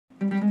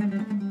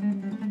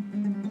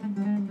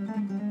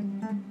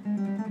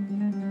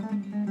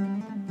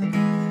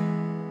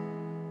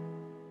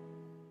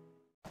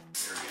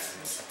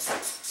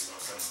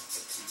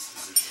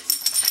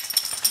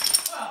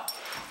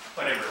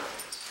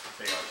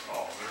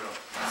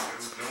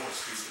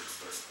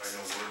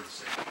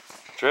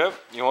Trev,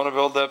 you want to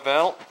build that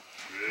panel?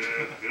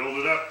 Yeah, build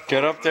it up.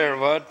 Get up there,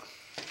 bud.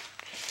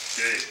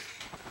 Okay,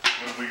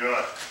 what have we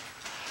got?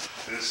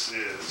 This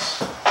is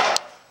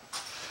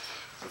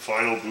the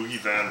final boogie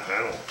van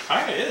panel.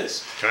 Kinda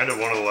is. Kind of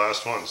one of the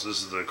last ones.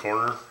 This is the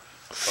corner.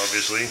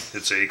 Obviously,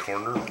 it's a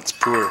corner. It's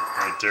poor.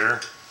 Right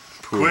there.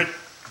 Poor. Quit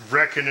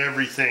wrecking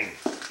everything.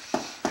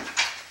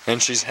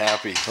 And she's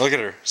happy. Look at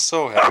her.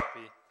 So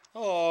happy.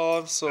 Oh,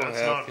 I'm so That's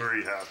happy. not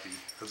very happy.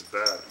 That's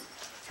bad.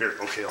 Here,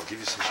 okay, I'll give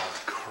you some.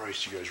 Oh,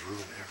 Christ, you guys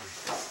ruined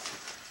everything.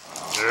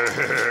 There,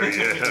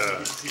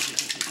 yeah.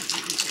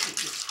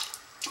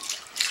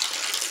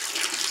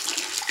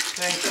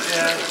 Thanks,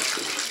 Dad.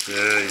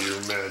 Yeah, your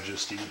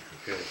majesty.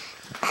 Okay.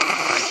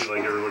 Thank you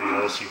like everybody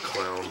else, you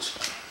clowns.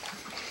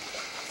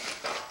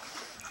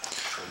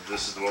 And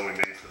this is the one we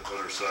made for the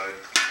other side.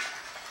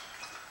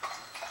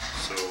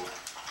 So,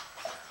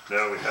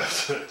 now we have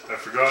to, I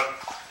forgot,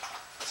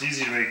 it's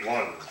easy to make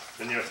one,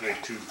 then you have to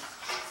make two.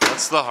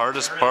 That's the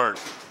hardest part.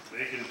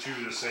 Making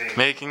two the same.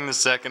 Making the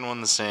second one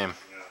the same.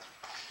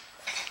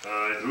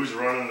 Yeah. Who's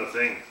running the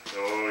thing?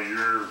 Oh,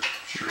 you're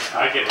sure.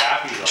 I get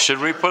happy though. Should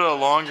we put a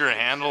longer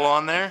handle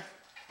on there?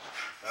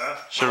 Huh?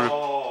 Should we?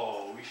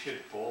 Oh, we should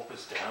bolt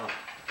this down.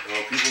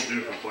 Well, people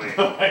do complain.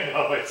 I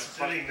know, it's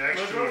Sitting next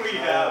Look to what a we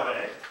drawer, have,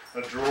 eh?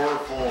 a drawer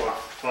full of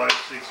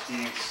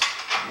 5/16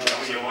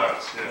 bolts and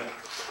nuts.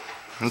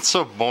 Yeah. It's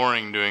so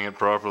boring doing it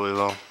properly,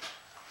 though.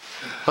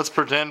 Let's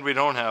pretend we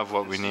don't have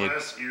what we need.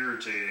 It's less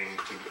irritating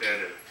to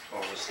edit,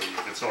 honestly.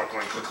 It's not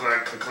going click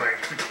clank, click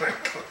clank, click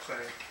clank, click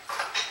clank.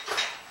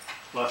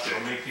 Plus,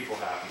 it'll make people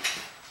happy.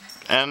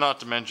 And not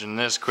to mention,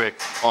 this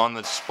quick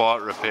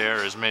on-the-spot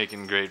repair is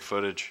making great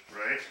footage.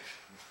 Right?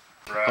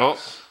 Oh,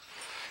 Brass.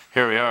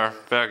 here we are,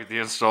 back at the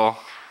install.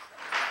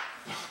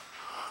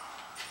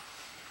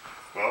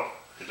 Well,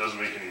 it doesn't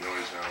make any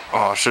noise now.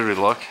 Oh, should we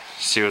look?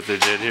 See what they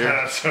did here?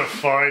 That's a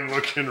fine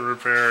looking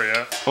repair,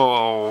 yeah.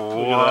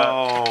 Oh,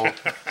 wow.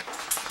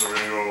 So we're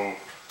gonna go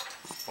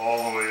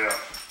all the way up.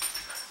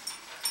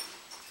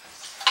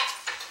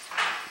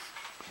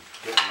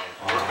 Getting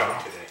my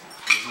workout today.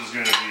 This is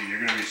gonna be, you're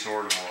gonna be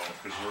sore tomorrow,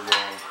 because we're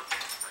going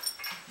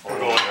all We're the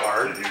going way up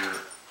hard. to here.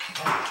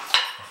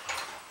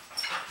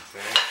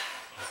 Okay.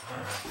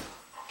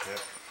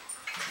 Yep.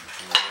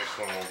 And the next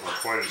one won't go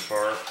quite as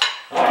far.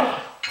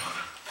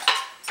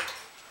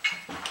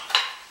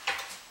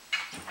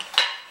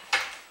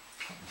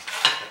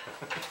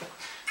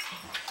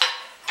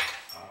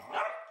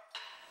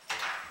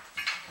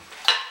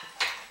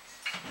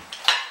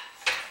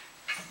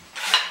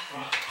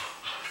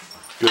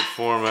 Good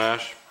form,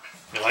 Ash.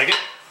 You like it?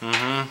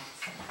 Mm-hmm.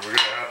 We're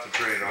gonna have to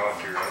trade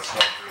off here. That's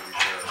not really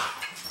fair.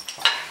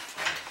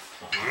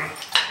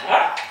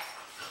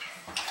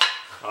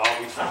 I'll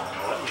be fine.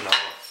 I'll let you know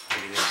if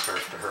anything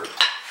starts to hurt.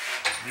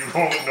 You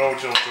won't know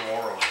till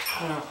tomorrow.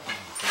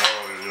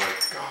 Tomorrow you'll be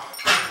like, God.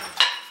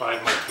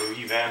 Find my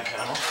boogie van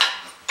panel.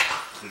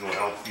 It'll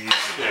help ease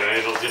the Yeah,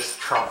 it'll just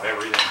trump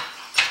everything.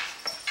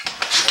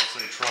 Once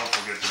they Trump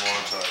will get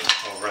demonetized.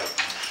 Oh, right.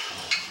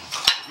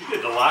 You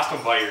did the last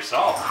one by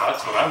yourself.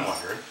 That's what I'm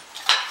wondering.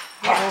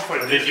 I don't know if I Or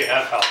did. did you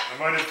have help? I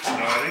might have,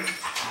 no, I think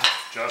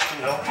Justin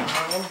helped me with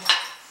that one.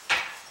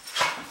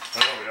 I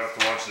don't know, we'd have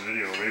to watch the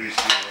video. Maybe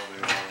see how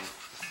they won.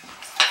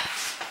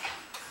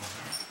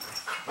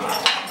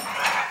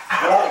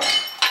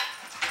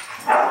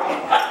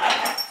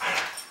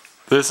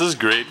 This is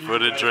great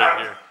footage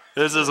right here.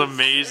 This is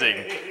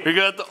amazing. We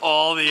got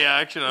all the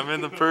action. I'm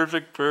in the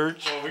perfect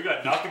perch. Well, we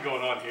got nothing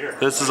going on here.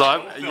 This is,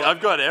 I've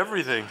got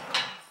everything.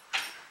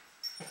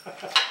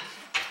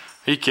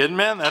 Are you kidding,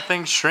 man? That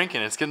thing's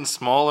shrinking. It's getting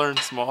smaller and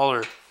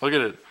smaller. Look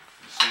at it.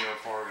 See how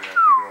far we have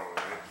to go,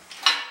 right?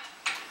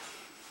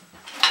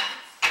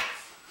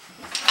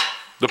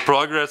 The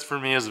progress for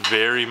me is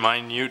very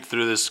minute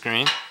through this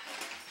screen.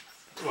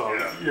 Well,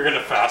 Yeah. you're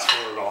gonna fast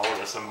forward all of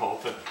this, I'm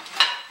hoping.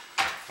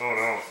 Oh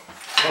no.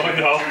 Oh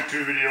no.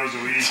 Two videos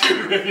a week.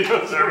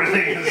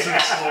 Everything is in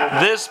slow.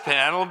 This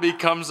panel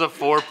becomes a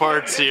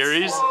 4-part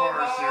series.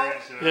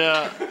 4-part series.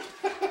 Yeah.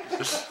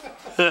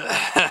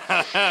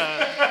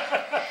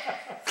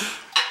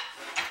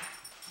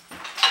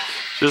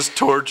 Just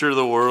torture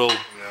the world.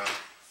 Yeah.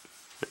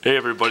 Hey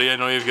everybody, I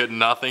know you've got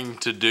nothing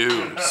to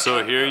do,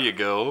 so here you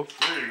go.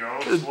 There you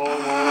go. Slow-mo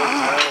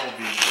panel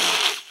beat.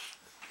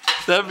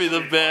 That'd be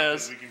the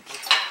best.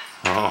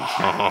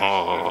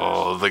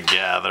 Oh, the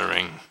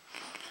gathering.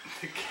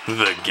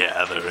 The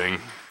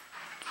gathering.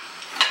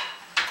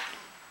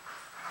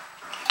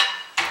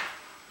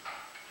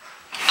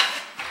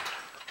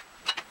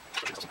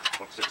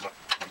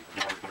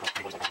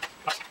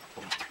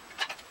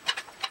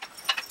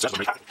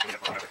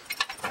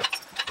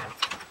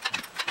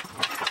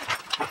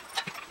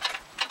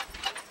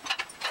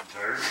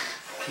 Tired?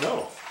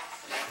 No.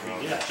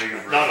 Yeah. Take a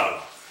break.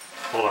 No.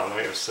 Hold on, let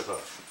me have a sip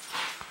of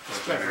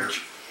That's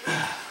beverage.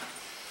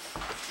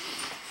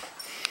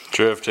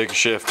 Trev, take a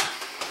shift.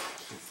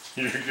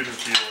 You're gonna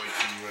feel like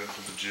you went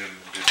to the gym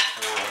and did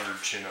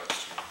 400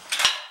 chin-ups.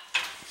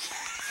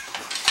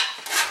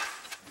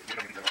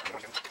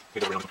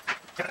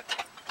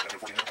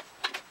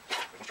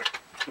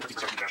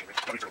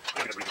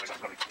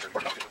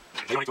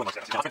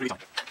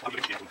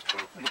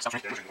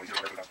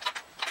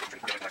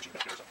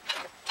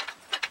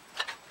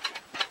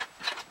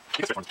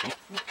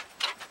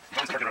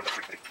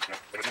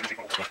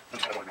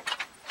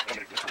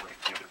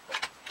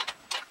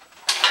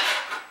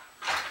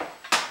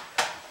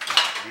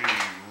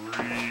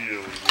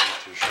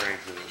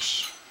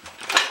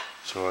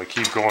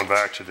 keep going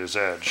back to this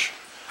edge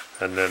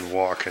and then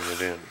walking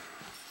it in.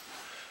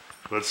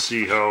 Let's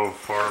see how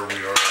far we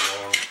are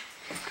along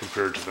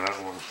compared to that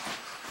one.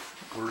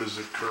 Where does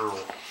it curl?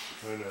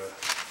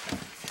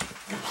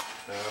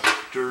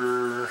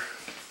 After,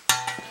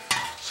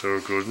 so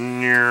it goes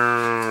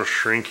near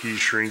shrinky,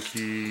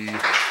 shrinky.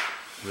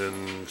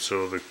 Then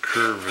so the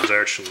curve is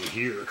actually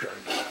here, kind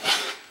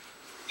of.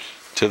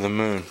 To the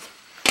moon.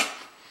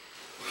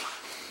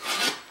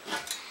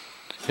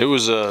 It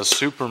was a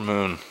super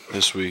moon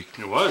this week.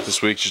 It was.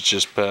 This week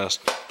just passed.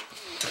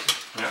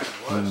 Yeah, it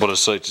was. What a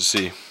sight to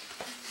see.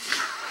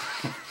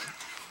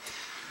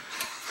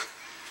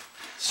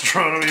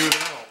 Astronomy with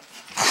Al.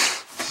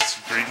 It's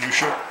a great new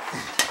show.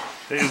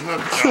 Hey, isn't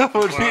that That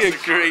would be a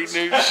great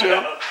new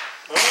show.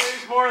 Well,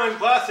 he's more than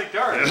classic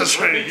darts. Yeah, that's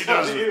right. He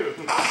doesn't. You.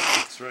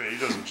 That's right. He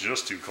doesn't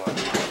just do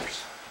classic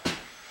cars.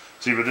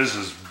 See, but this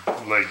is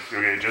like,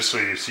 okay, just so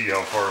you see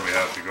how far we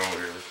have to go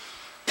here.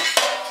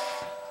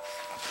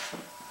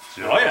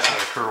 See how Oh, yeah.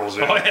 that curls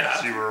in? Oh, yeah.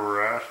 See where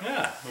we're at?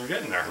 Yeah, we're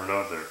getting there. We're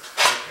not there.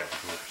 Okay.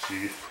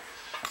 See,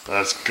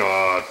 that's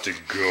got to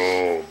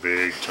go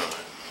big time.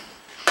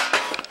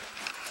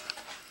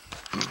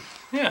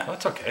 Yeah,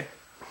 that's okay.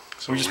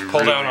 So We just pull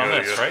really down on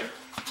gotta this, get- right?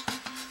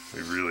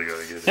 We really got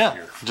to get it Yeah,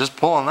 here. just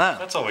pulling that.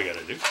 That's all we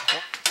gotta do.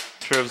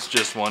 Trev's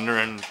just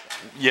wondering,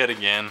 yet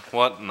again,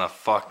 what in the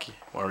fuck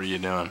are you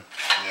doing?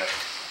 Yeah,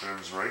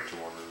 Trev's right to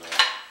wonder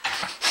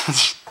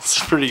that. That's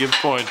a pretty good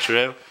point,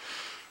 Trev.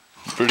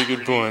 Pretty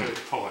good point. Good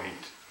point.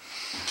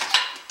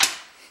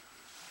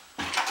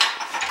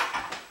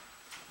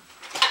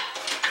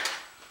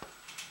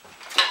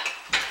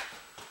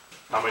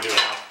 How am I doing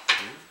now?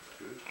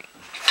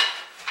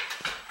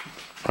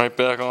 Right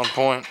back on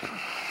point.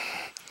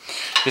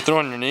 You're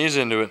throwing your knees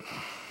into it.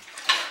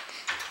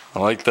 I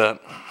like that.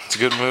 It's a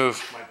good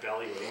move. My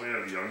belly weight. We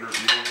have younger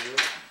people here.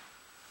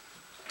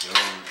 Young,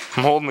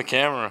 I'm holding the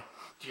camera.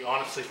 Do you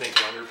honestly think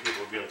younger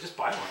people would be like, just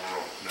buy one and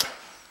roll?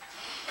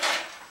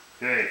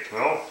 no. Okay,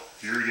 well,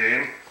 your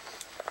game.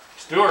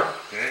 Stuart.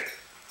 Okay.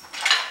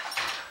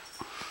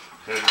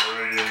 Head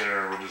right in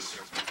there. We'll just.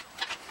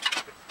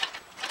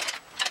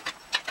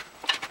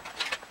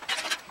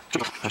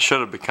 I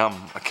should have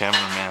become a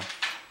cameraman.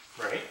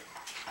 Right?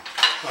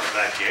 Not a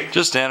bad gig.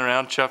 Just stand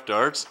around, chuff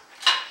darts.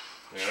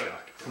 Yeah.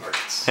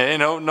 Darts. Hey,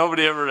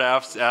 nobody ever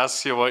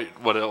asks you what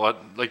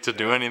like to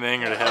do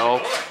anything or to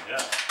help.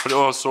 Yeah. But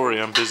oh, sorry,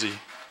 I'm busy.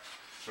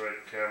 That's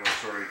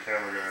right,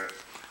 camera guy.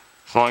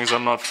 As long as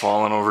I'm not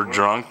falling over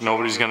drunk,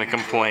 nobody's gonna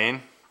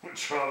complain. What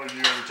job have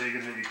you ever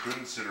taken that you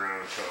couldn't sit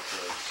around and chop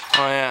darts?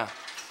 Oh yeah,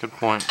 good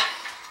point.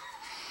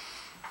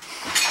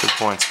 Good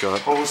point, Scott.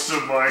 Host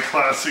of my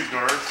classic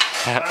darts.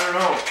 Yeah. I don't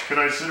know. Could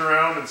I sit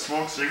around and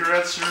smoke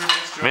cigarettes during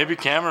this job? Maybe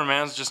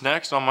cameraman's just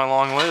next on my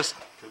long list.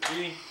 Could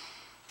be.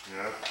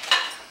 Yeah.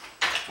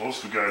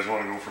 Most of the guys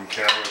want to go from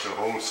camera to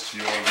host.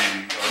 You want to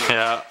be the other.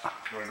 Yeah,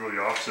 You want to go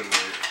the opposite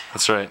way.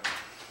 that's right.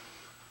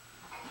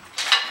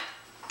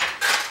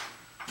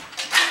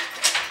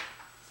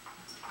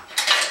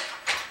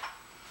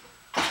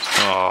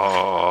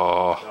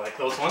 Oh, I like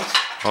those ones.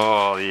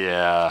 oh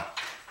yeah.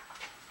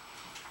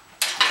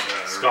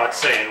 Yeah, Scott's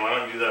saying, why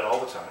don't you do that all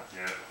the time?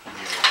 Yeah.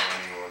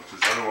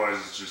 Because otherwise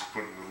it's just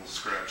putting little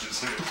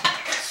scratches in it.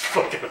 It's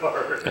fucking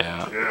hard.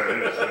 Yeah. Yeah,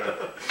 it is. Yeah.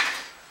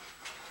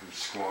 You're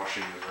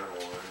squashing the metal.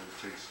 Right?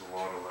 It takes a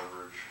lot of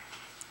leverage.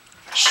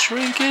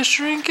 Shrink it,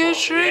 shrink it, Well,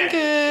 shrink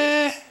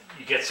yeah. it.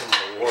 You get some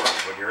reward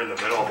when you're in the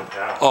middle of the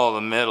path. Oh,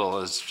 the middle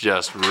is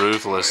just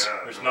ruthless. Yeah.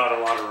 There's not a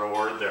lot of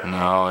reward there.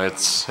 No, it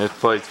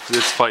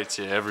fights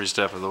you every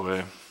step of the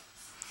way.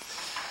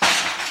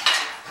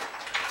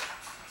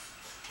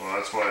 Well,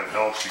 that's why it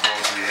helps you go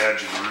to the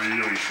edge and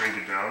really shrink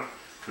it down.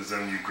 Because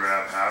then you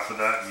grab half of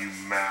that and you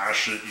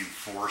mash it, you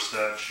force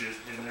that shit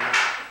in there.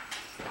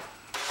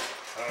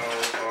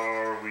 How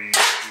are we doing?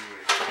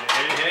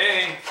 Hey,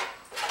 hey.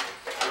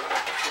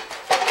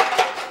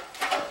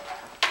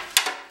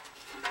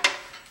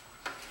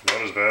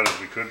 Not as bad as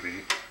we could be.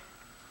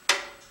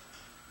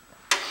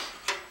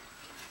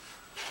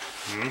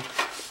 Yeah.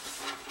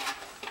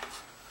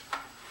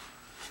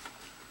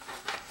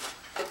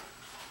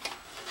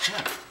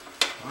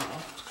 I don't know.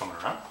 It's coming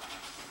around.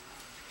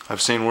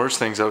 I've seen worse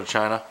things out of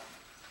China.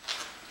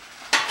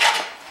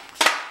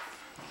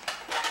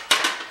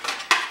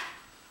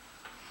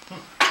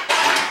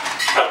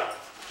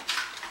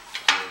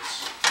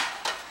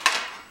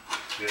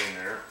 It's getting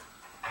there.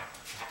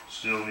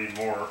 Still need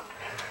more.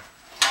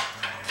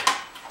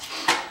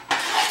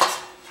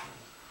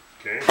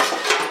 Okay.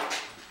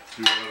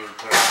 Do another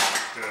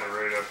pass kind of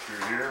right up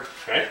through here.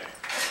 Okay.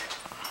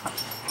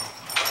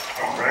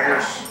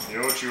 Bangers, you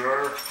know what you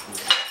are?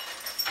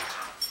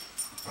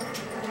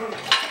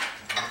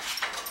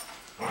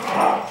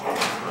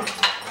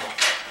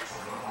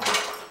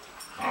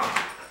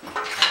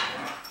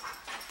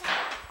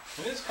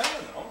 It is kind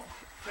of though.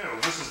 Yeah,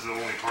 well, this is the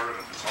only part of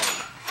it that's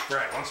hard.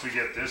 Right. Once we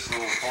get this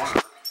little corner,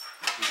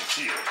 we can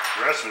see it.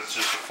 The rest of it's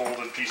just a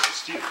folded piece of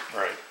steel.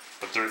 Right.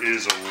 But there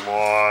is a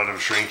lot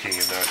of shrinking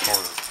in that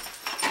corner.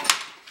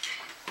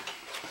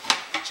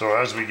 So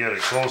as we get it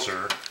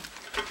closer,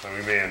 And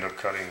we may end up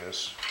cutting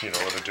this, you know,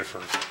 at a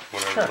different,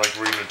 whatever. Like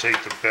we're gonna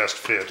take the best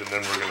fit and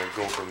then we're gonna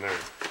go from there.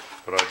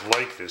 But I'd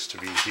like this to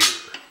be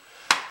here.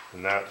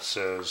 And that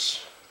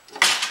says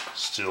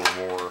still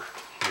more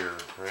here,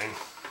 right?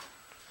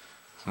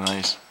 It's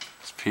nice.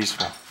 It's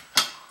peaceful.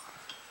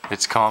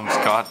 It's calmed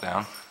Scott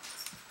down.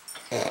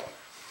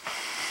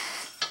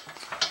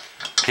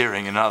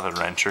 Hearing another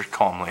wrencher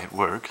calmly at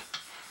work.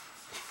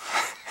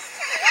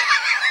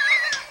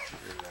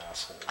 You're an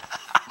asshole.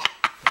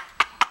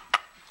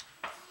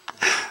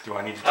 Do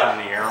I need to turn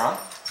the air on?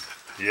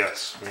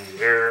 Yes, we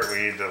need air,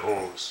 we need the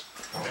hose.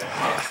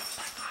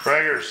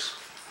 Fraggers!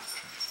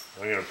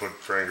 I'm gonna put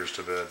Fraggers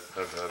to bed.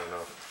 I've had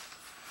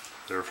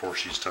enough. Therefore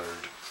she's tired.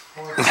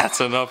 That's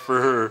enough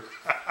for her.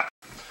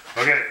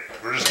 Okay,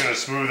 we're just gonna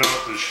smooth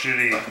out the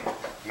shitty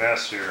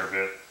mess here a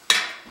bit.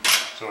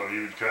 So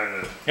you would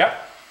kinda,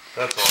 Yep.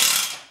 that's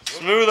all.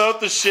 Smooth out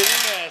the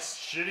shitty mess.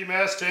 Shitty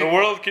mess, take The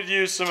world could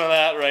use some of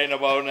that right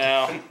about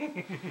now.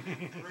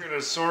 We're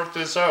gonna sort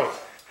this out.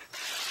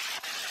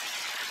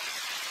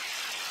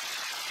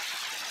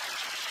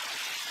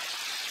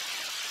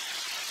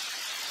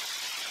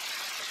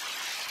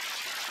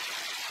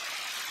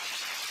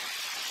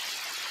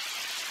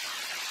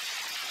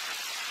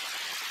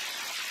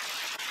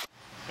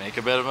 Make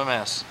a bit of a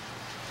mess,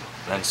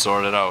 then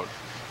sort it out.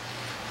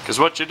 Because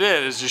what you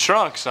did is you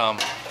shrunk some,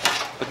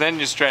 but then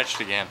you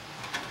stretched again.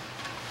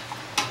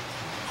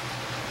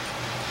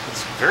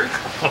 It's very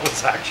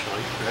close,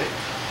 actually, right?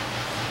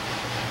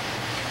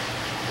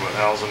 What,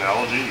 Al's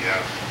analogy?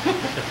 Yeah.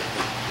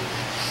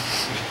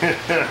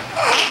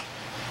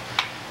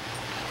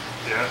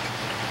 Yeah.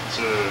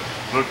 So,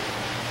 look,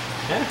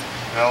 Yeah.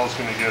 Al's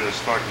gonna get us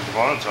fucking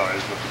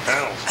demonetized with the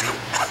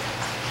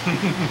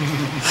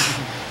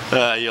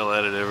panels. You'll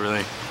edit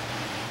everything.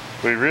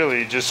 We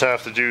really just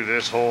have to do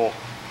this whole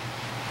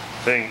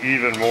thing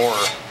even more,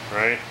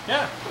 right?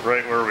 Yeah.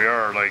 Right where we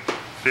are, like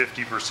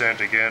 50%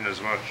 again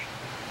as much.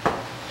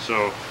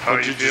 So, how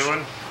are you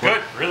feeling?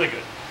 Good. Really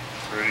good.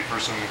 Ready for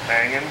some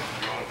hanging?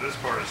 Well, this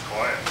part is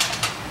quiet.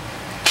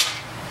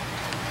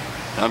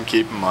 I'm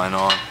keeping mine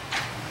on.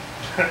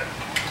 And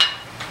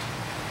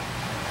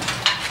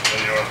then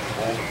you don't have to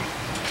hold them.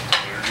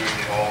 They're doing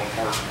the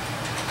all-important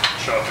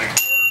chopping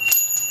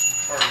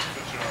part of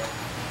the job.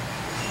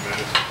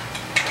 Medicine.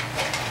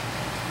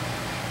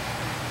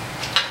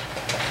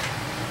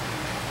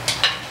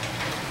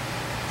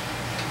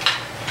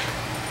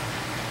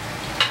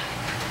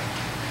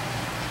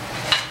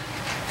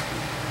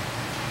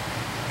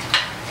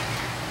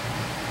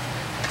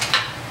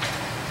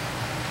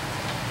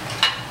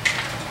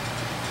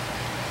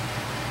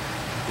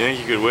 You think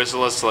you could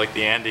whistle us like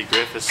the Andy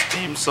Griffiths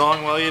theme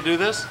song while you do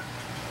this?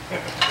 No,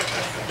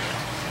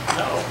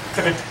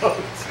 I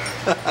don't.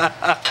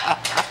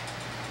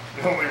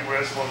 The only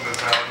whistling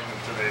that's happening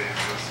today is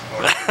this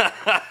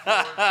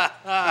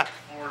fucking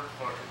Ford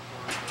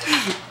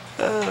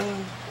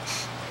fucking.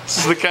 This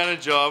is the kind of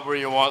job where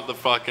you want the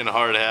fucking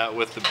hard hat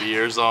with the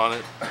beers on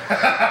it.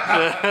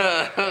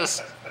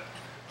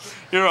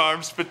 Your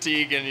arms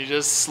fatigue and you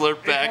just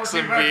slurp back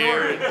some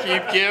beer and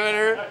keep giving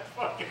her. That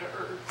fucking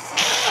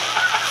hurts.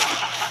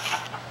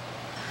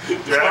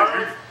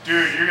 Yeah,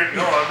 dude, you're gonna.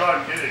 No, I'm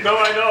not kidding. No,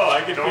 I know.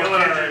 I can Don't feel it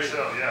kid already.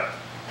 yourself. Yeah.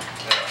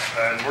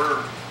 And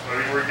we're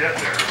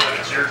getting there, but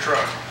it's your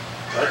truck.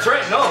 That's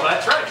right. No,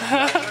 that's right.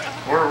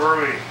 Where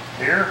were we?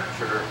 Here?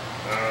 Sure.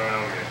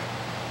 Okay.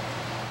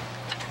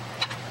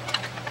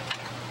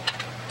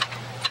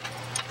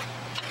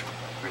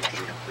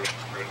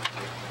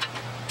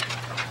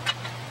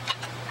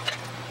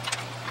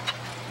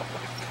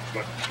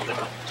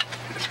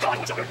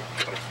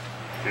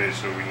 Okay,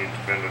 so we need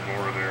to bend it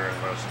more there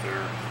and less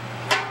there.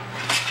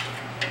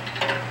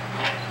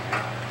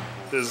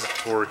 This is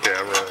poor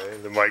camera, eh?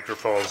 The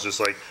microphone's just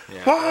like,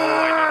 Yeah.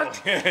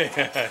 what?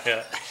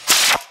 Yeah.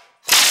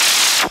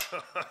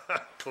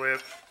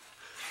 Clip.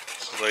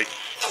 It's like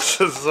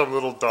some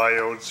little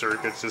diode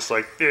circuit's just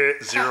like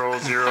 0,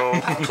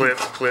 0, clip,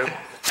 clip.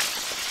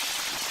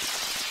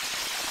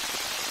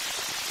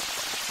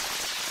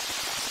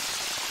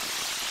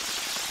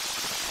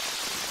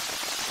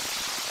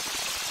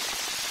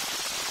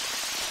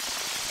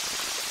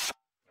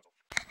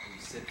 You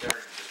sit there and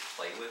just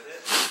play with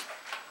it.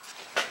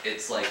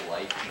 It's like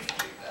life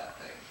changing, that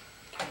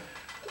thing.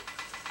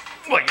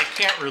 Well, you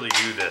can't really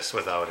do this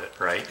without it,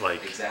 right?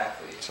 Like,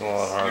 Exactly. It's a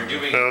lot harder. You're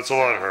doing No, it's a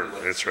lot exactly harder.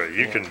 what That's it's right.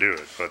 You can do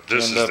it, but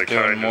this End is up the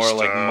doing kind of more stuff.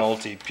 like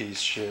multi-piece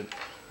shit.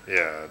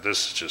 Yeah,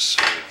 this just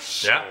saves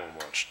so Yeah.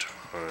 much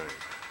time.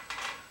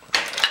 I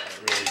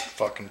really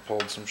fucking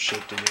pulled some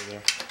shit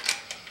together.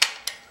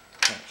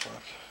 Oh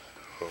fuck.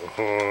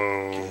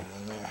 Oh, Get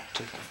in there.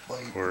 Take a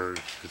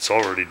bite. it's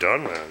already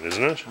done, man,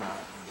 isn't it?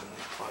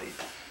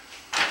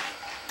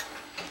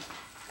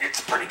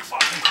 it's pretty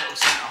fucking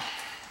close now.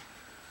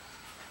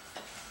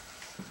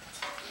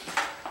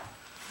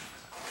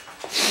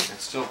 It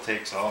still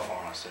takes off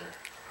on us there.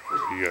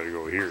 You gotta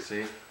go here.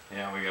 See?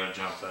 Yeah, we gotta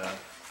jump that.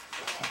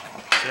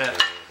 Yeah.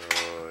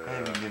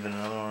 Maybe give it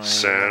another one.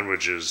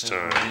 Sandwiches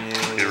time.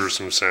 Give her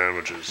some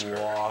sandwiches.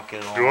 Walk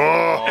it on.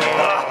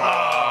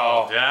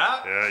 Oh!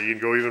 Yeah? Yeah, you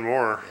can go even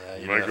more. Yeah,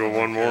 you you might go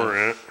one more,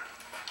 yeah.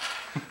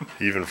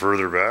 Even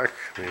further back,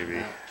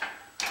 maybe.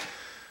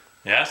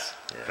 Yes?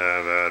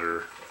 Have at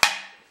her.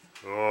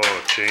 Oh,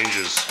 it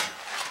changes.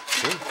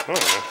 Oh,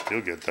 yeah,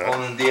 you'll get that.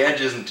 Well, the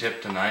edge isn't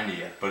tipped to 90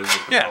 yet, but is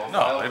it the Yeah,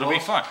 profile no, it'll be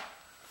close? fine.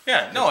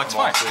 Yeah, no, it's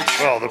fine.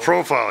 Well, the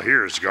profile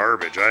here is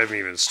garbage. I haven't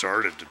even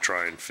started to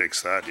try and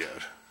fix that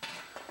yet.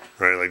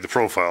 Right, like the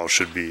profile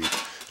shouldn't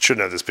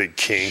have this big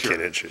kink in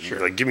it.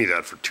 Like, give me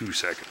that for 2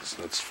 seconds.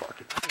 That's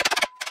fucking.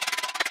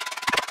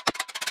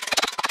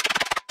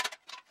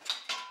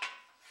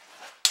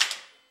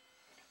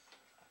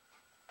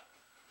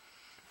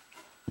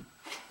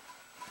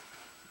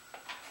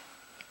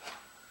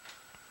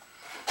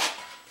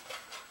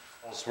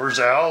 Where's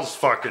Al's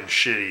fucking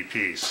shitty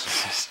piece?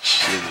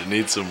 Shit, it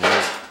needs some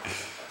work.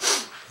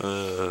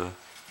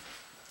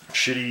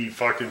 Shitty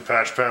fucking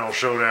patch panel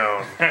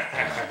showdown.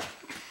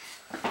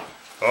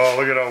 Oh,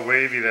 look at how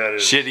wavy that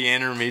is. Shitty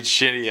inner meets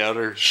shitty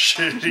outer.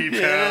 Shitty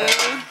panel.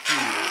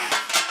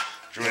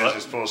 Which way is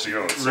it supposed to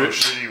go? It's so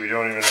shitty we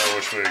don't even know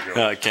which way to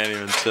go. I can't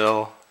even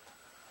tell.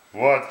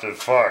 What the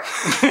fuck?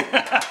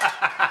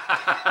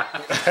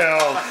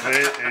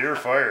 Hell, you're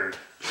fired.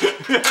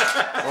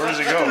 Where does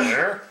it go?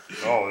 There?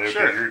 Oh, okay,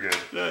 Sure. you're good.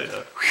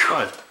 Yeah.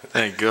 Fine.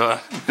 Thank God.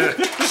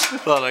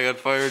 Thought I got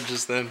fired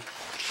just then.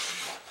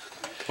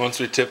 Once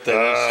we tipped that.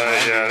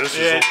 Yeah, this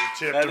is only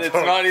tipped And it's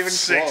about not even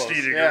 60 close.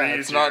 degrees. Yeah,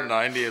 it's not here.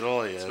 90 at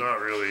all yet. It's not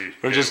really.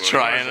 We're just well,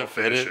 trying might as to well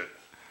fit finish it.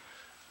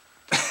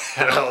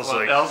 Al's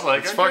like, I'm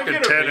it's gonna fucking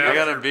get a 10 beer. I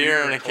got a after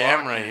beer and a o'clock.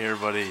 camera here,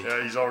 buddy.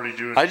 Yeah, he's already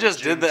doing. I just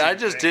some did that. I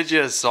Jim's just thing. did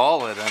you a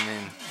solid. I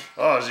mean,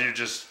 Oh, so you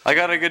just. I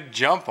got a good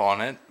jump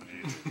on it.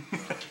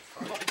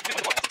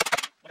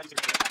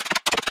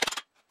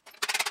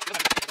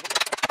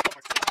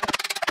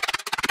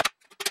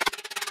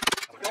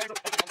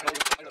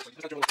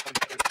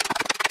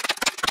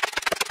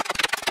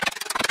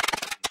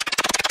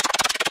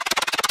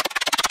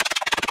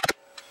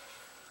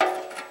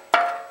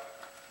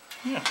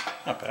 Yeah,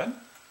 not bad.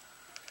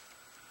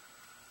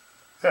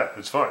 Yeah,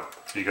 it's fine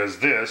because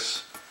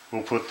this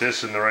will put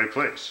this in the right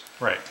place.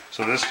 Right.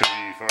 So this could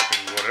be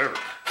fucking whatever.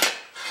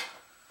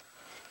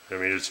 I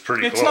mean, it's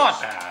pretty It's close.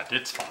 not bad.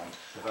 It's fine.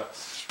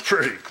 That's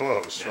Pretty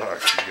close.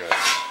 Fuck, you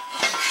guys.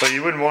 But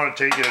you wouldn't want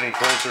to take it any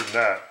closer than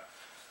that.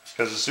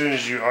 Because as soon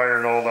as you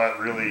iron all that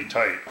really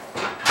tight,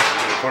 you're going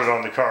to put it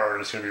on the car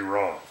and it's going to be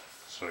wrong.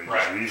 So you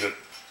Right. just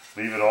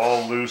leave it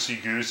all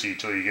loosey-goosey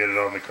till you get it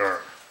on the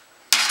car.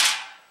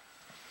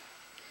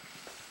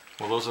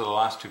 well. Those are the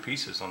last two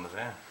pieces on the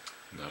van.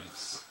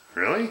 Nice.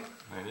 Really?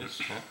 It is.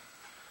 Yeah.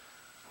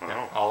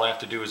 Wow. All I have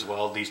to do is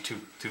weld these two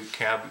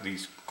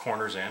these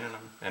corners in,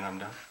 and I'm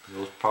done.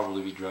 You'll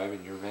probably be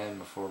driving your van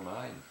before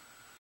mine.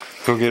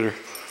 Go get her.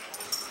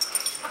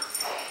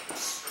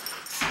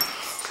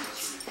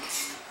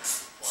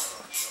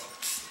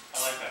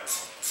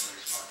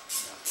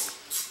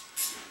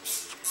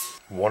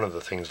 One of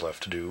the things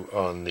left to do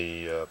on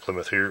the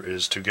Plymouth here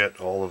is to get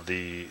all of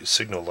the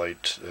signal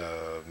light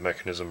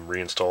mechanism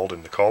reinstalled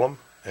in the column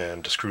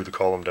and to screw the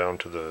column down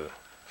to the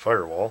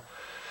firewall.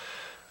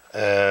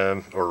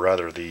 Or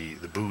rather, the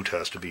boot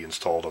has to be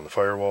installed on the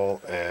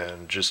firewall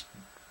and just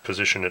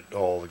position it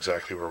all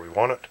exactly where we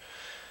want it.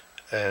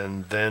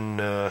 And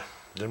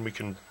then we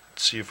can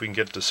see if we can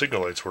get the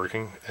signal lights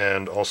working.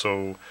 And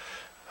also,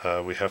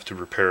 we have to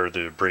repair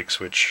the brake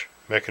switch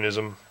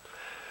mechanism,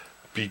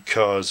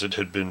 because it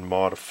had been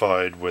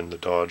modified when the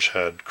Dodge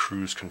had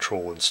cruise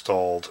control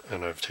installed,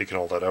 and I've taken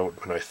all that out,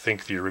 and I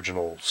think the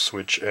original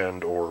switch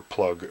and or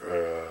plug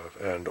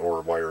and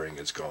or wiring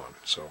is gone.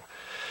 So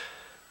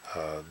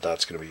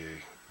that's going to be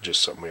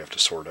just something we have to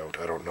sort out.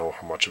 I don't know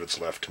how much of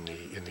it's left in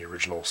the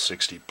original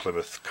 60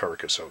 Plymouth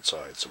carcass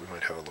outside, so we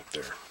might have a look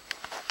there.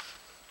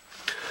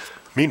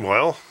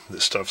 Meanwhile,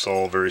 this stuff's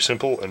all very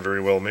simple and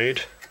very well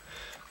made.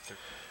 You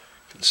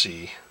can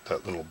see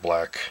that little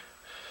black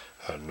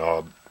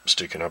knob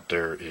sticking up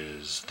there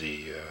is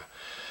the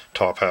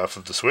top half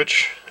of the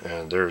switch,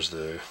 and there's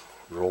the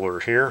roller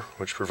here,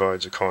 which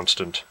provides a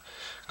constant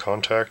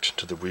contact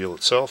to the wheel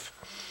itself.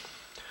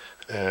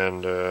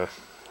 And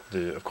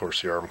of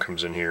course the arm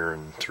comes in here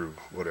and through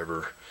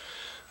whatever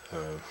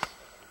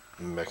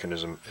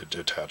mechanism it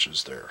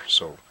attaches there.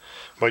 So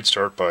might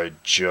start by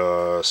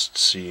just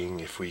seeing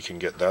if we can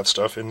get that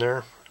stuff in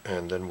there,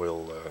 and then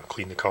we'll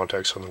clean the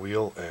contacts on the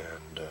wheel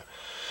and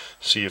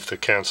see if the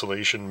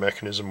cancellation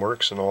mechanism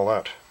works and all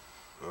that.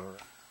 All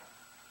right.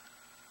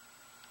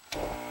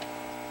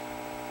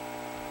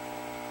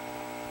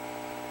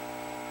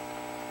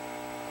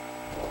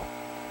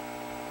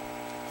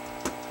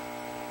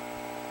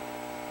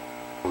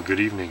 Well, good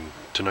evening.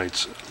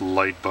 Tonight's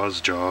light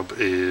buzz job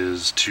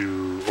is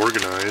to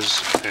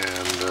organize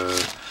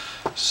and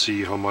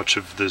see how much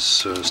of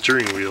this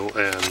steering wheel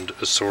and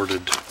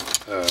assorted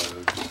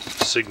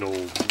signal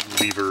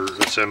lever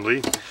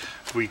assembly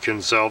we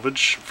can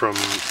salvage from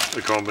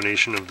a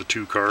combination of the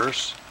two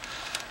cars.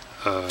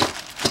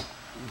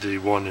 the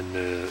one in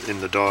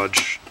the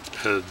Dodge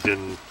had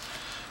been.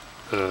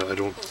 I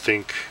don't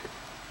think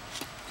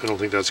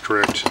that's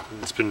correct.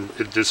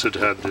 This had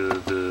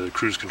the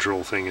cruise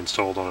control thing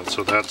installed on it,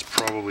 so that's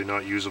probably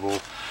not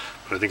usable.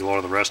 But I think a lot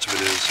of the rest of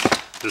it is.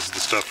 This is the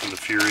stuff from the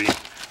Fury.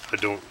 I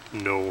don't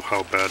know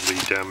how badly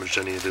damaged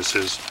any of this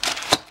is,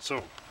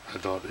 so I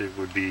thought it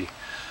would be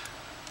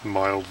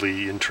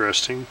mildly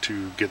interesting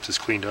to get this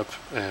cleaned up,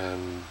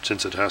 and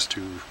since it has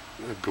to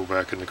go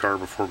back in the car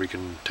before we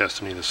can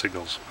test any of the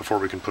signals, before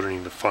we can put any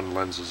of the fun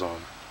lenses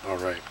on.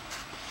 Alright.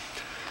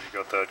 You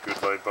got that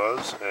good light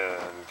buzz,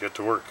 and get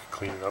to work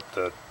cleaning up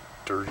that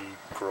dirty,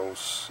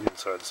 gross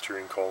inside the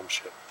steering column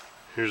shit.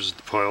 Here's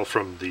the pile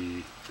from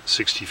the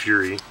 60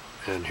 Fury,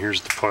 and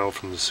here's the pile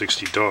from the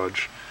 60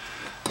 Dodge.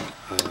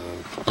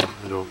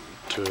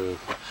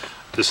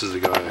 This is the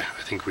guy.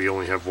 I think we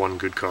only have one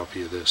good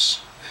copy of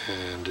this,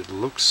 and it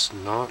looks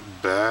not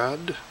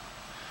bad.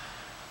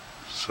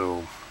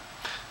 So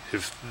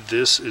if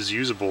this is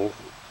usable,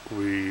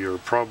 we are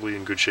probably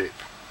in good shape.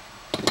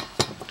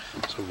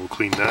 So we'll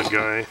clean that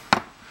guy,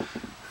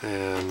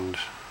 and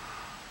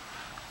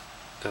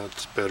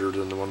that's better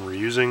than the one we're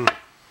using.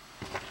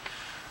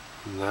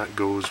 And that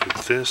goes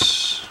with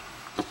this.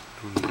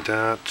 Don't need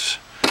that.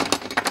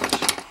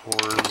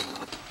 Horn.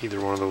 Either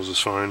one of those is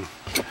fine.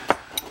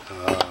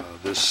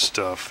 This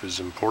stuff is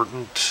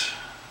important.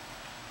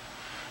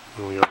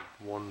 We only got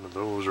one of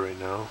those right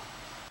now.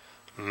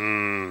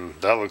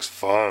 That looks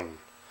fun.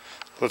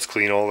 Let's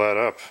clean all that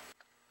up.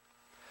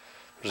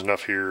 There's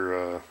enough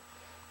here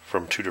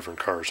from two different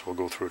cars, so we'll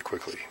go through it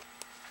quickly.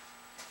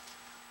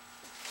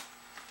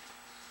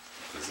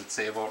 Does it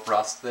say about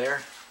rust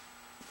there?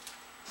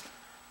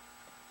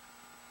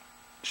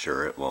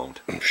 Sure it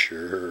won't.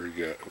 Sure,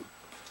 yeah.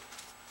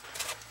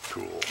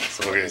 Cool.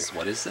 So okay.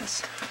 What is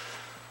this?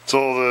 It's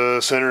all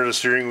the center of the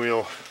steering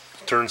wheel,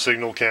 turn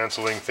signal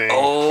canceling thing.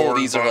 Oh,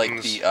 these buttons, are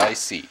like the, I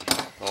see.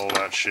 all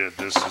that shit.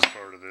 This is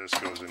part of this,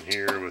 goes in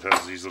here, with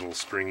has these little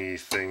springy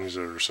things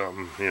or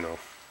something, you know.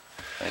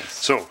 Nice.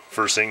 So,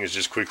 first thing is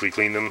just quickly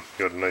clean them.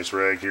 Got a nice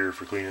rag here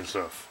for cleaning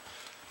stuff.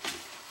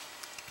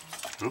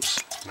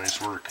 Oops,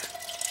 nice work.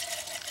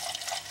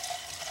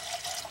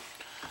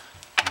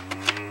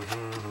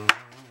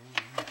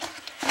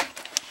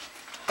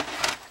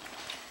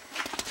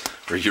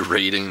 Are you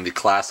rating the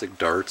classic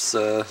darts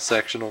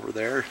section over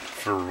there?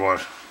 For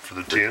what? For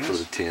the tins? For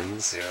the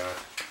tins? Yeah.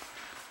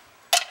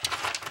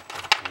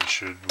 We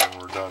should, when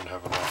we're done,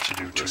 have enough to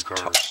do Just two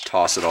cars.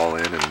 toss it all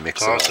in and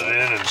mix Toss it it all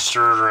in and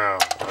stir it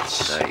around.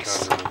 That's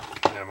Nice. kind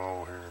of the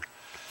MO here.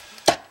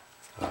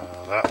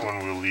 That one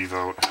we'll leave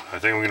out. I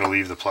think I'm going to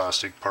leave the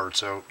plastic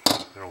parts out.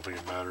 I don't think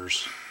it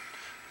matters.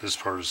 This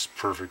part is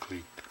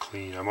perfectly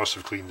clean. I must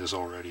have cleaned this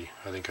already.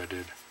 I think I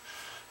did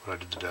when I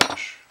did the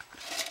dash.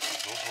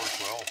 Those work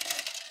well.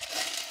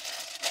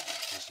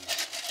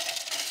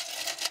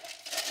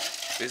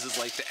 This is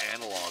like the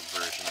analog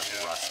version of the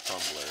rust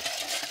tumbler.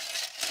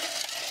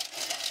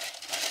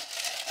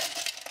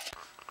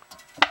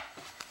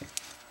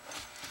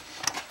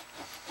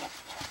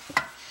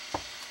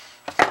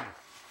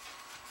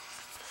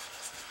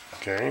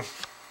 Okay.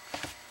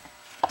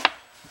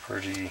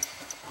 Pretty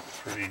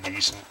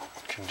decent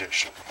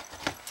condition.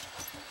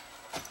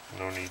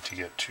 No need to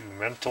get too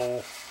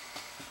mental.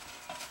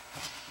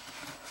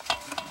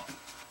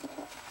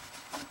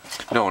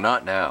 No,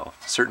 not now.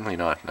 Certainly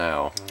not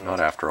now. No. Not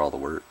after all the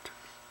work.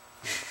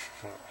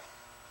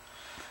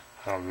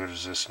 How good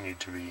does this need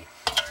to be?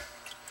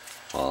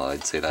 Well,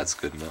 I'd say that's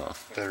good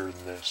enough. Better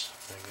than this,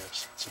 I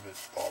guess. It's a bit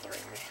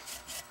bothering me.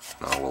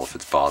 No, well, if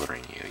it's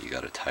bothering you, you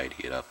gotta tidy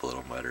it up a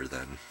little better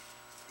then.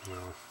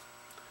 No.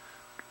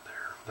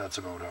 There. That's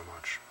about how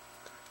much.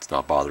 It's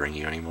not bothering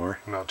you anymore?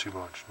 Not too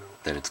much, no.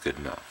 Then it's good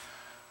enough.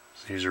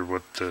 These are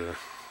what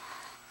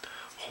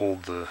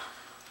hold the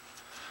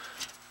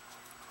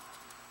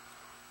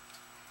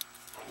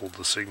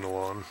signal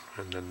on,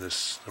 and then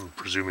this, I'm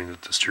presuming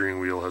that the steering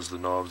wheel has the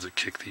knobs that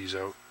kick these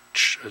out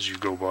as you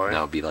go by.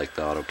 That would be like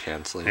the auto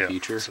canceling Yeah,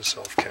 feature. it's a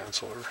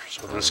self-canceller.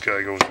 So this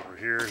guy goes over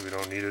here, we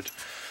don't need it.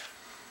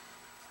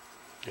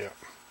 Yeah.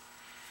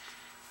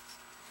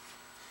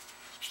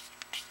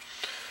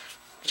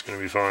 It's gonna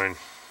be fine.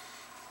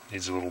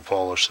 Needs a little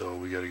polish, so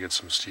we gotta get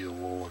some steel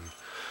wool and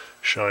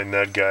shine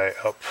that guy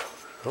up.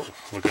 Oh,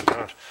 look at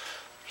that.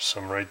 There's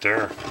some right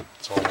there.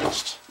 It's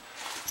almost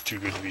too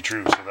good to be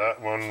true. So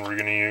that one we're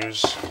gonna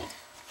use.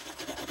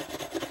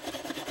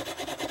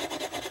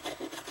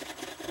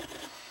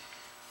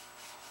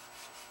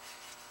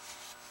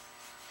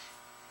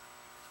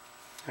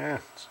 Yeah,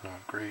 it's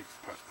not great,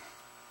 but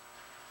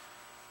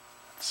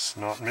it's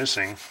not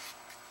missing.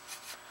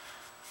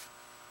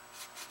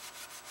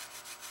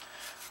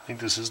 I think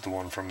this is the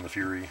one from the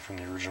Fury, from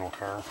the original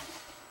car.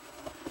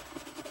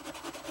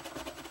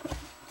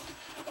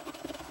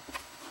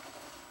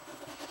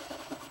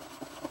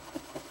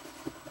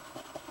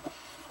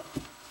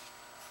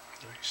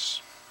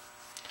 Nice.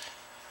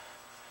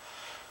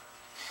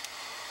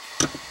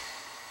 Good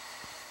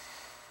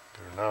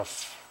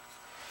enough.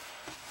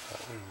 That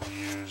we will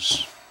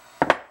use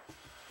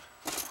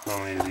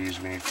how many of these?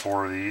 We need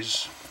 4 of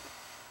these.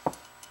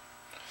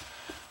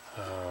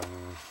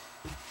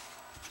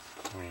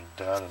 We need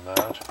that and that.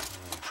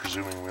 I'm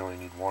presuming we only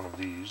need 1 of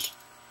these.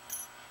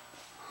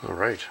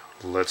 Alright,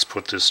 let's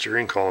put this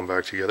steering column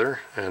back together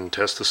and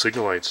test the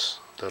signal lights.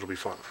 That'll be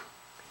fun.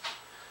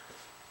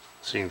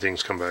 Seeing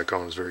things come back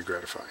on is very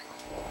gratifying.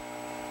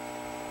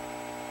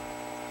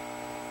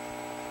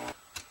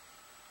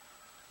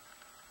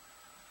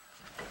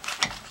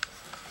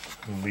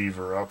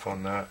 Lever up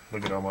on that.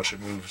 Look at how much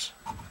it moves.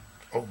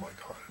 Oh my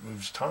god, it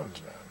moves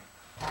tons, man.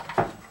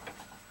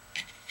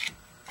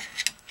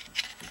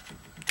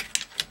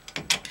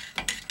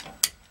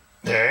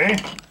 Hey,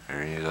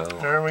 There you go.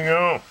 there we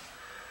go.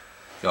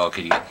 Oh,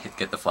 can you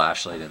get the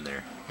flashlight in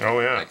there? Oh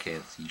I yeah,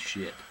 can't see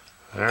shit.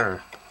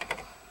 there.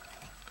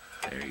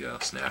 There you go.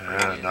 Snap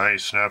Yeah, right in.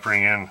 nice. Snap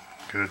ring in.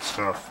 Good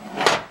stuff.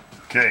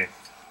 Okay,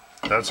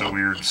 that's a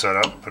weird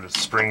setup, but it's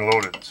spring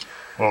loaded.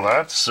 Well,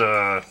 that's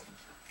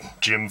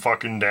Jim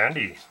fucking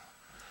dandy.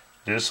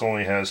 This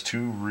only has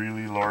 2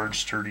 really large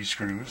sturdy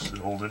screws that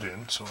hold it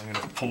in, so I'm going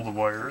to pull the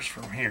wires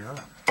from here.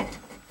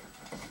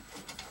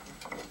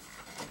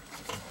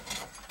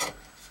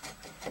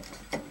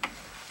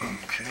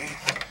 Okay,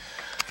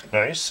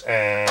 nice,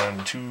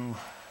 and 2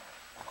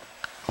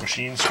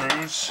 machine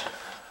screws.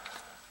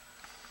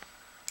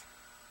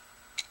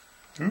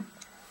 Oop.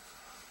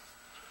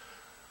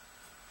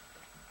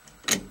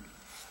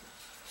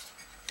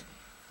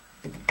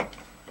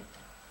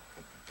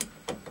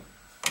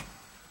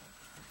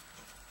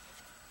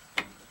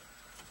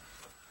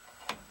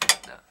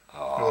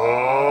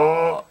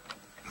 Oh,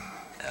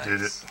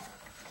 did it.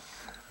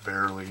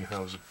 Barely.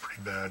 That was a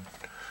pretty bad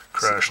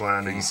crash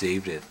landing. You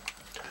saved it.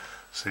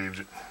 Saved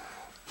it.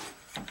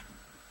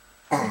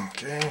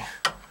 Okay.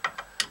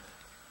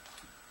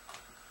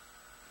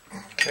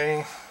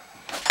 Okay.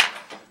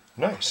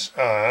 Nice.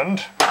 And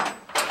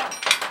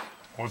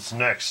what's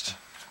next?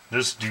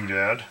 This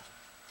doodad.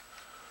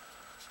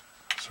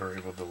 Sorry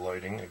about the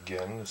lighting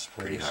again. This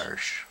place. Pretty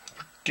harsh.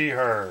 Pretty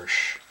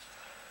harsh.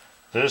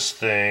 This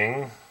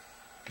thing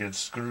gets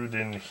screwed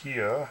in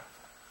here.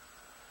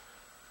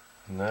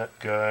 And that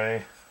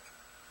guy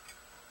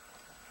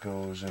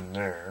goes in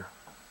there.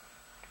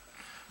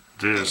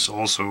 This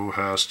also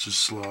has to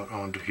slot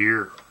onto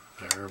here.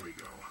 There we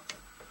go.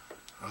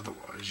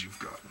 Otherwise you've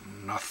got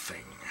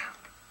nothing.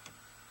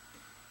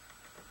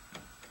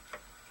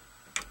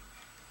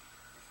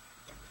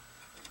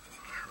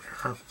 There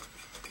we are.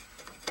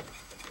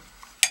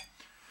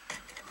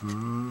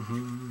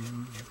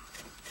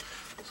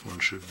 This one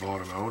should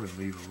bottom out and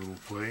leave a little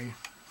play.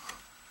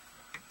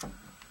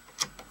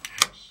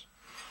 Yes.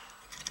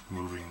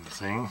 Moving the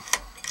thing.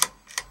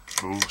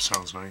 Oh,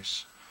 sounds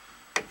nice.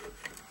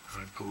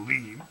 I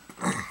believe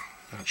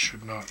that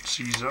should not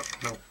seize up.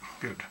 Nope,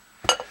 good.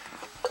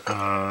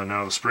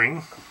 Now the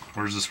spring.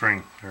 Where's the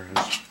spring? There it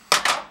is.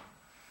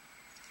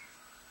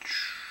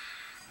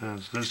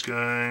 That's this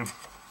guy.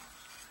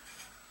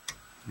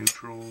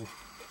 Neutral.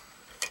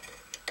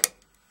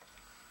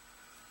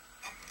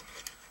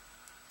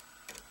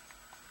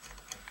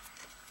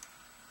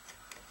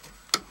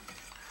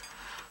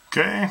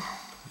 Okay.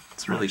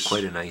 It's really Nice.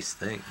 quite a nice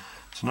thing.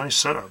 It's a nice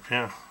setup,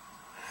 yeah.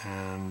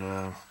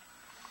 And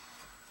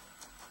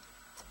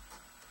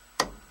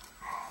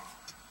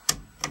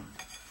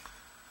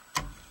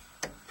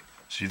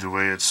see the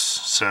way it's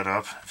set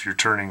up. If you're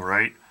turning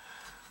right,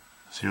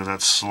 see how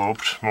that's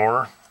sloped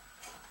more?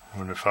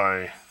 And if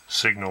I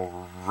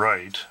signal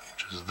right,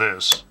 which is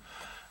this,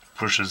 it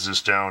pushes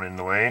this down in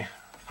the way,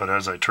 but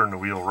as I turn the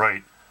wheel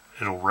right,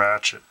 it'll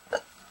ratchet.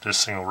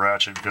 This thing will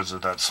ratchet because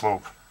of that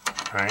slope,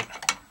 right?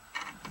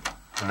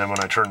 And then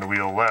when I turn the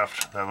wheel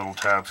left, that little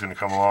tab's going to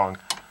come along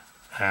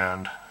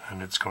and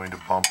it's going to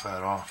bump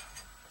that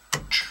off.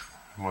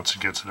 And once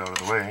it gets it out of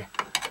the way,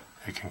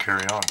 it can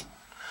carry on.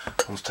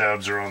 Those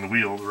tabs are on the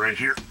wheel right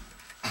here.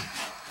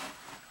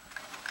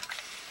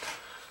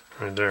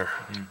 Right there.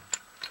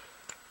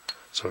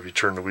 So if you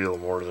turn the wheel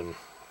more than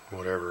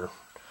whatever,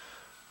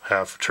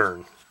 half a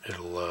turn,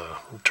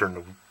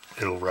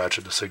 it'll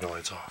ratchet the signal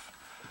lights off.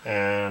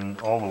 And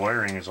all the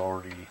wiring is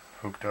already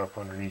hooked up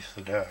underneath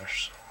the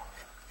dash. So.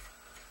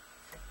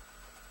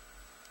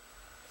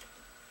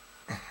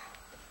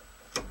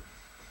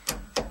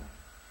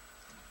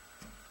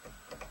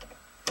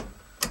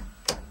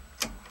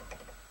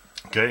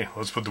 Okay,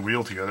 let's put the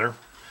wheel together.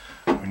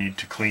 We need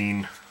to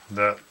clean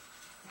that,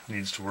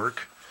 needs to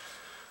work,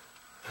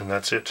 and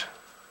that's it.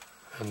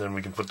 And then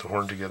we can put the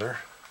horn together.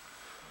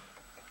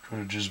 Could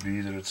it just be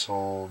that it's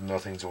all,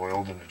 nothing's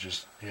oiled and it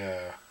just,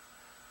 yeah,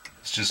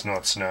 it's just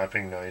not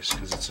snapping nice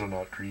because it's still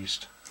not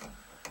greased.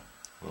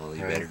 Well,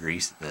 you better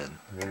grease it then.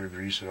 You better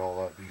grease it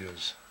all up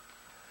because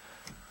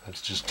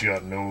it's just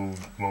got no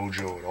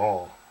mojo at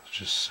all. It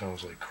just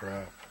sounds like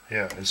crap.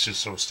 Yeah, it's just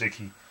so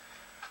sticky.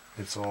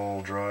 It's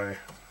all dry.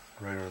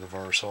 Right out of the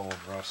Varsol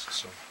and rust.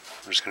 So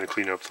I'm just going to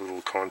clean up the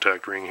little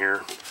contact ring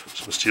here.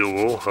 Some steel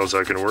wool. How's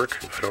that going to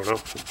work? I don't know.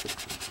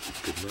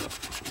 Good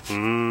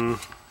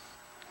enough.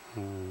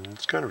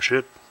 It's kind of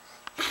shit.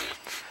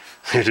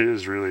 It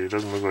is really. It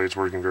doesn't look like it's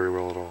working very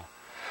well at all.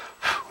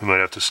 We might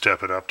have to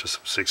step it up to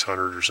some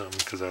 600 or something,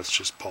 because that's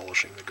just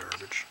polishing the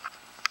garbage.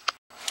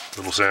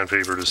 Little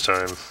sandpaper this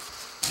time.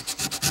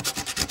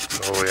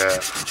 Oh yeah.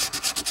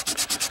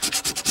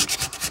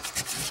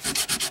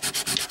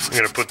 I'm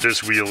going to put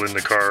this wheel in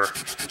the car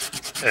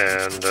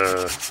and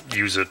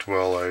use it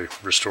while I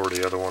restore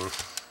the other one.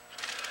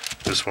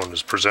 This one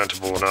is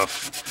presentable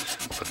enough,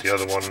 but the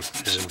other one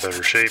is in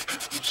better shape,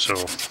 so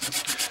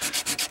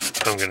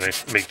I'm going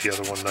to make the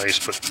other one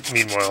nice, but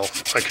meanwhile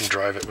I can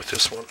drive it with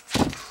this one.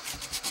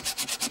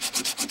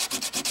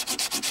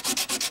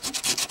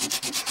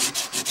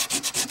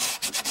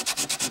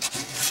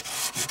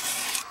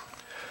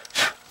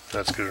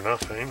 That's good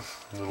enough, eh?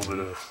 A little bit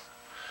of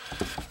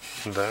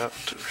that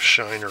to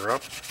shine her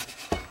up.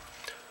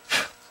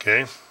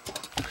 Okay,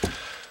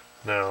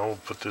 now we'll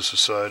put this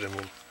aside and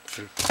we'll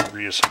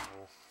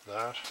reassemble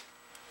that.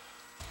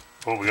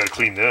 Oh, we gotta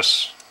clean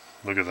this.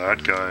 Look at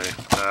that guy.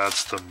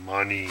 That's the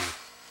money.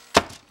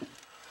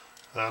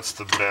 That's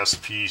the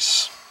best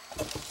piece.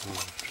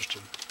 Just a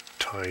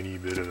tiny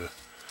bit of it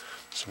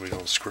so we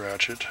don't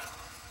scratch it.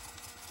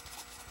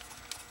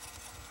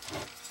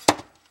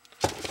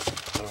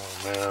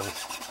 Oh man,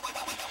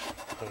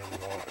 I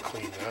don't want to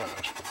clean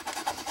that.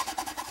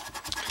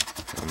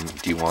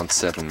 Do you want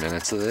 7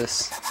 minutes of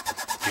this?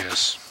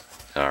 Yes.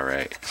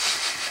 Alright.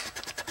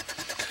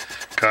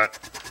 Cut.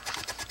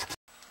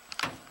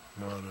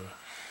 Not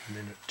a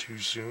minute too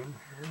soon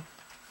here.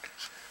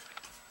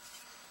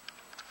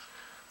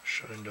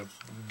 Shined up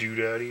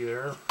doodaddy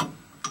there.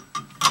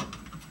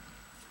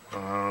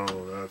 Wow,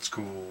 that's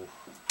cool.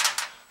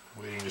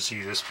 Waiting to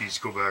see this piece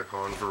go back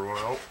on for a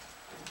while.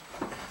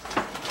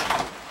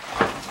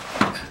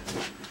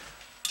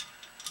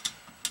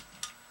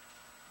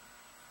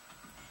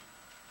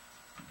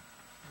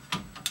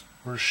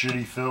 Where's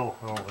Shitty Phil?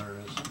 Oh, there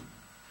it is.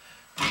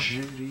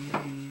 Shitty.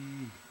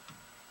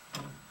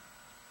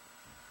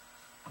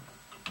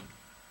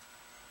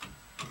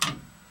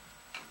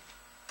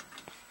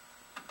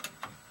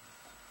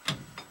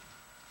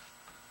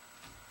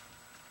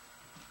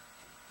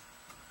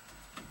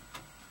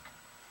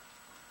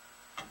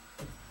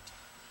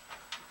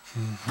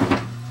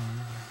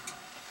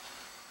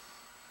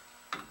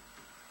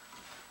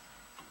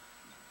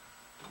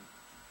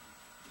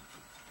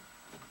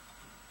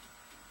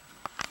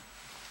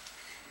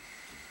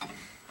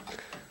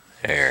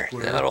 There,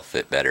 Whatever. that'll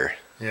fit better.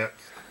 Yeah,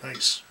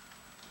 nice.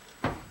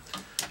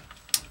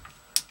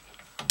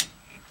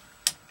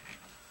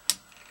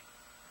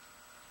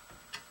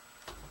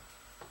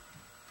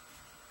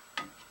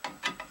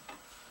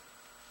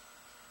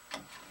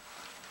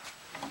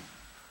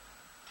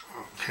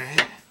 Okay.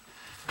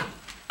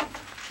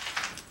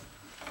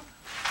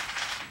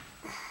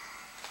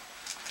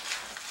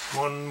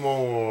 One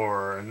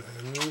more, and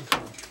then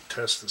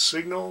test the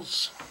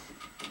signals.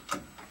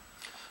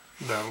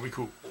 That'll be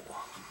cool.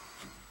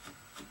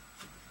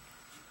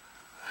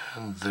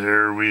 And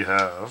there we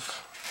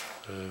have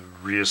a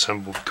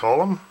reassembled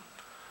column,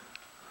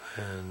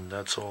 and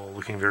that's all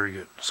looking very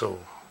good. So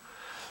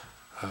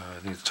I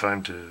think it's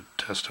time to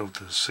test out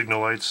the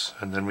signal lights,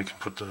 and then we can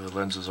put the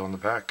lenses on the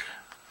back.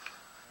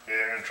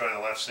 Okay, I'm going to try the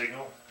left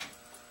signal.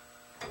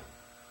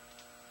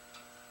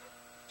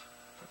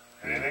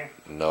 Anything?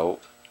 No.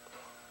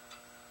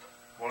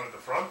 One at the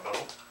front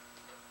though.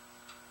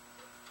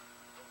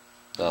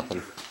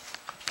 Nothing.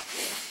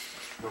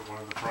 Got one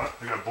at the front.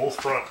 I got both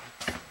front.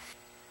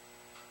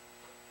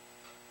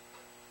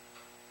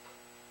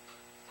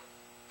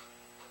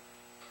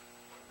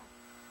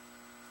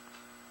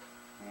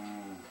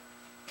 Ooh,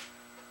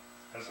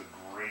 that's a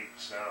great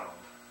sound.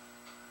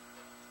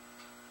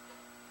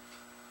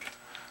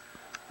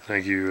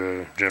 Thank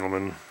you,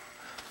 gentlemen.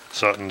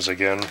 Sutton's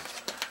again,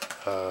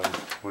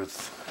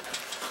 with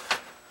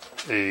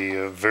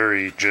a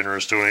very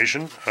generous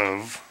donation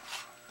of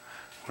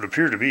what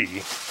appear to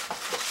be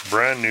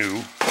brand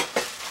new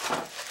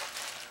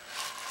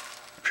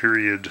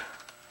period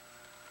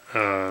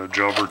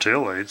jobber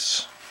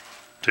taillights,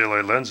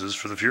 taillight lenses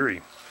for the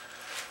Fury.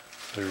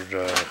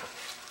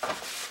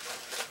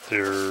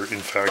 They're in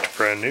fact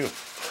brand new.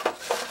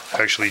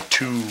 Actually,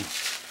 2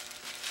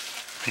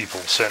 people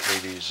sent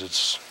me these.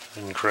 It's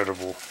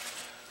incredible,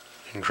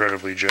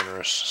 incredibly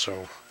generous.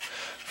 So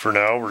for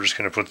now, we're just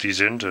going to put these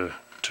in to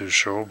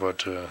show,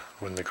 but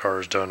when the car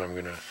is done, I'm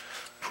going to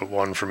put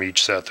one from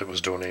each set that was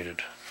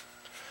donated.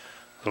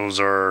 Those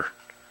are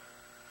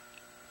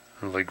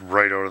like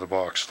right out of the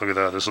box. Look at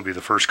that. This will be the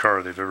first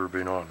car they've ever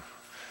been on.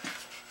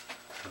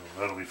 So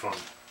that'll be fun.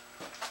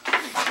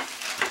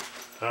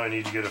 Now I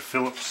need to get a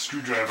Phillips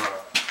screwdriver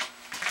out.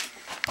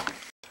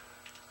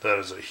 That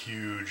is a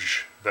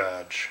huge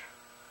badge.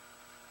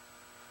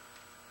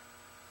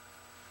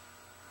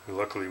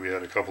 Luckily we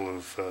had a couple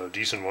of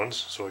decent ones,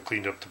 so I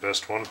cleaned up the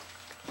best one.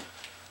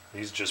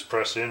 These just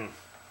press in,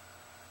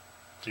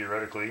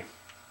 theoretically.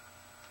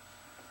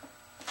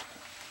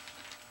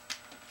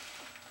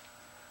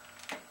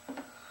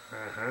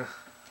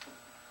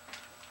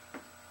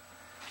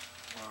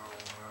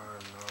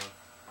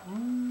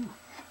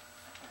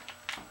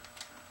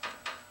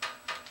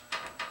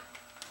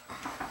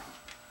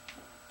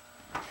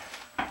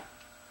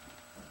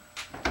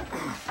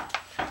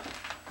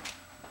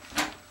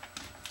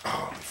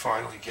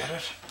 finally get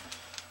it.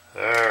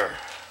 There.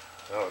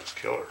 That looks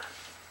killer.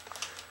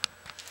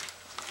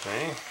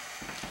 Okay.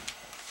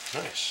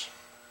 Nice.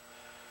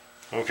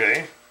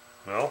 Okay.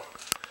 Well,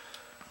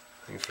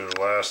 I think for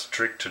the last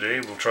trick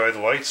today, we'll try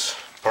the lights,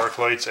 park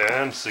lights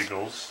and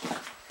signals.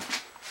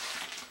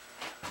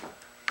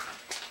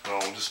 No,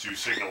 we'll just do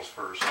signals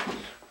first.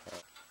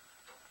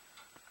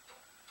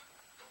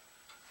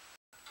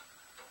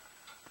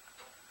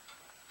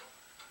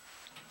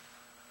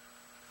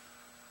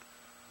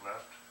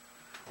 Left.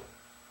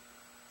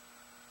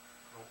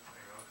 Oh,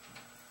 hang on.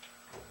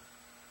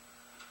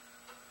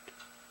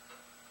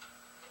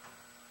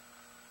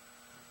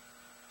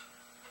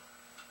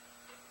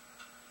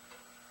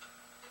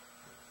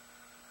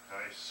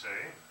 Nice, say.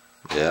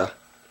 Yeah.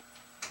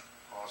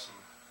 Awesome.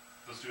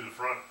 Let's do the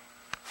front.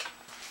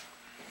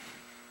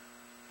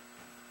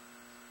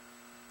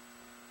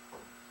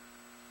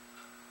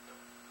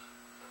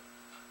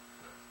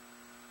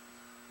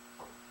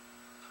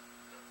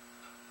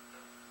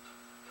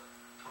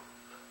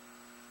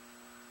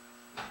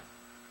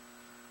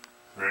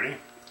 Ready?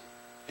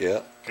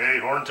 Yeah. Okay,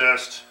 horn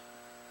test.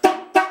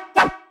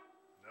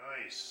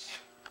 Nice.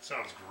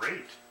 Sounds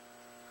great.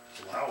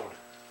 Loud.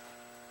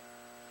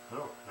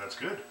 Oh, that's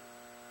good.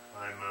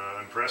 I'm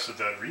impressed that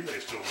that relay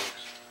still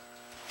works.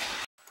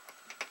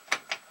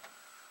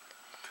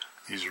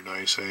 These are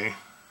nice, eh?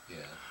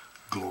 Yeah.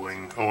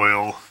 Glowing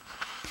oil,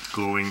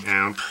 glowing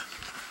amp.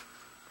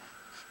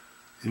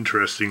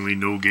 Interestingly,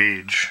 no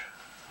gauge,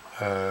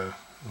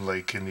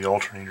 like in the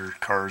alternator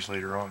cars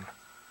later on.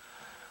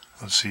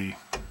 Let's see.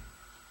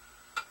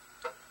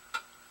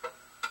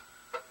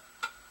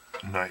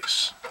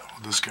 Nice. How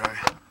about this guy?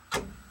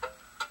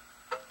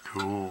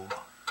 Cool.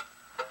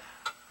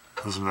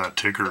 Listen to that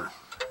ticker.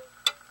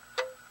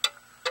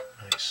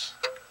 Nice.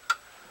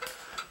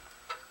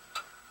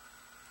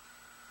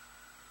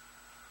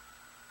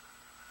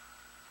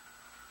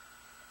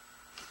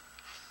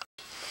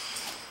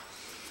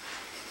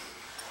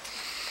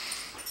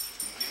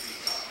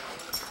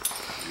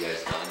 You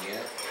guys done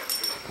yet?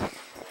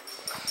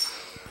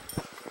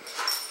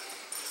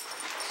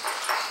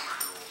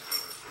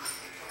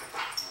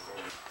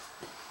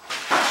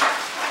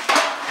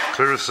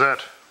 Clear the set.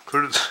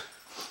 Clear the...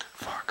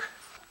 Fuck.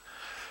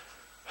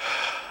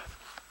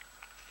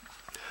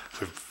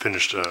 We've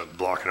finished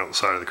blocking out the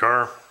side of the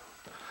car.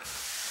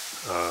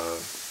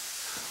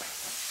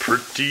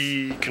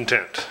 Pretty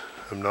content.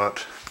 I'm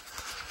not,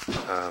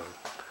 I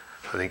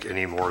think,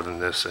 any more than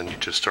this, and you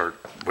just start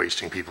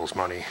wasting people's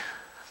money.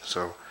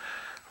 So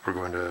we're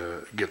going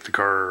to get the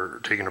car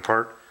taken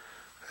apart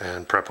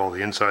and prep all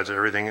the insides and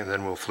everything, and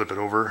then we'll flip it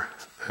over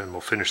and we'll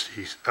finish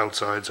the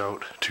outsides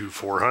out to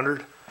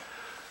 400.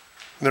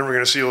 Then we're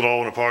going to seal it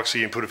all in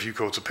epoxy and put a few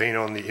coats of paint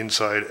on the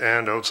inside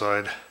and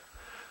outside.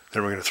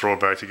 Then we're going to throw it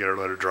back together,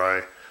 let it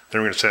dry.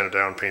 Then we're going to sand it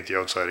down, paint the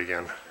outside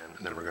again,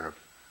 and then we're going to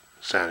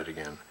sand it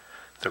again.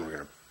 Then we're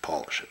going to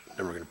polish it.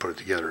 Then we're going to put it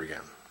together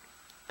again.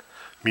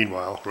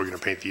 Meanwhile, we're going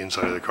to paint the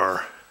inside of the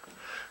car,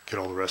 get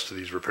all the rest of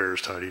these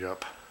repairs tidied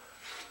up,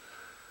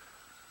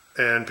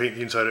 and paint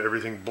the inside of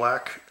everything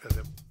black. And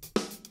then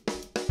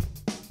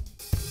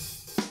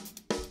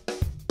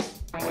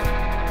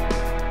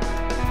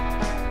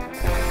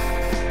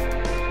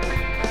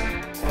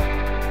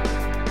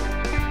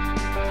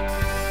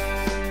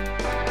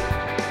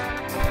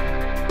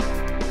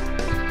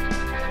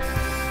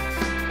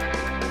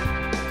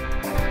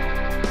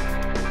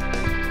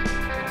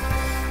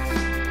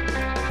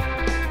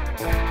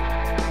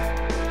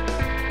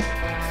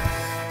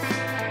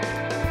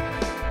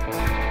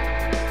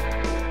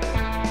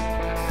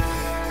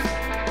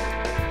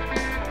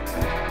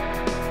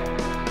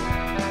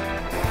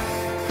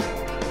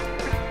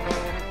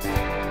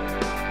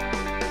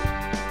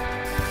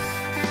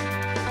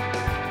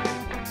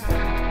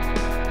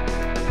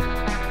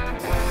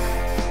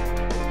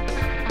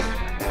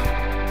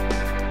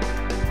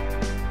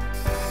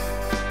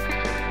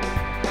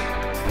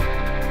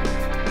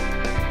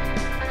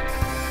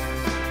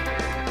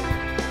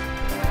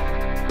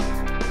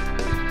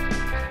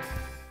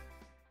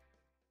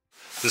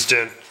this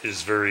dent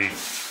is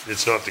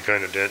it's not the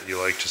kind of dent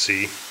you like to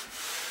see.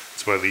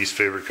 It's my least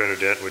favorite kind of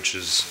dent, which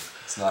is...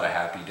 It's not a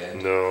happy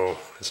dent. No,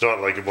 it's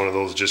not like one of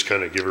those just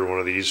kind of give her one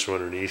of these from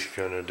underneath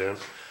kind of dent.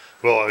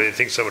 Well, I mean, I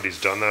think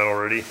somebody's done that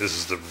already. This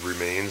is the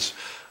remains.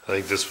 I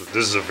think this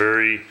is a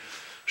very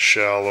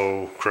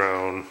shallow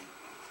crown,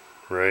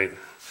 right?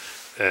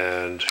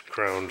 And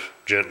crowned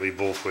gently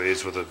both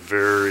ways with a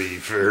very,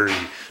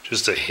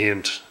 just a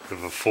hint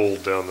of a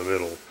fold down the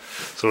middle.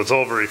 So it's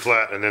all very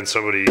flat, and then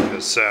somebody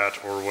has sat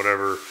or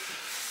whatever,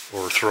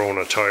 or thrown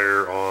a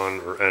tire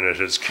on, and it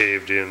has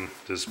caved in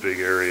this big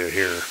area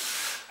here,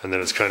 and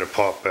then it's kind of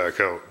popped back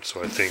out.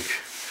 So I think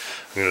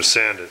I'm going to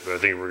sand it, but I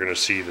think we're going to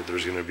see that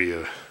there's going to be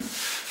a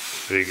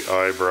big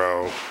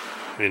eyebrow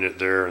in it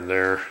there, and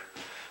that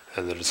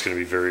it's going to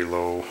be very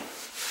low.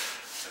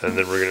 And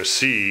then we're going to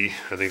see,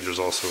 I think there's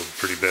also a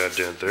pretty bad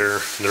dent there,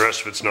 and the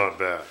rest of it's not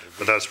bad,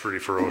 but that's pretty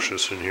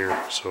ferocious in here.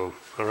 So,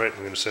 all right, I'm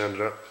going to sand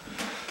it up.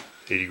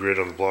 80 grit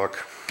on the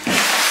block.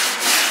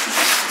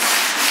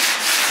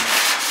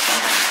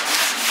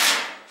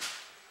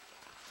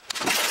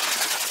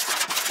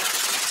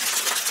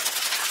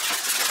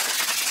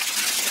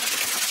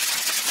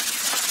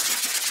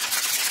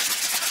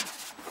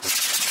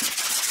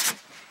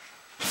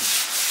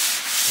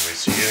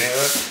 see any of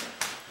that?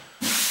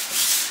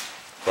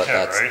 But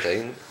Yeah, that's right? the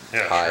thing.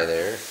 Yeah, High sure.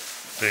 there.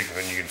 Big,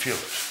 and you can feel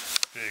it.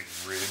 Big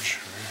ridge.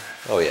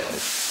 Oh yeah.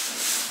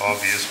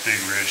 Obvious big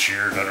ridge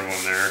here, another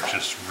one there,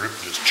 just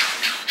ripped, just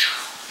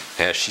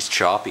Yeah, she's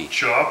choppy.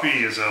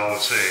 choppy as I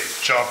would say,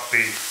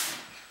 choppy.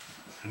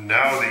 And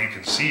now that you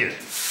can see it,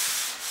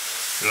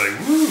 you're like,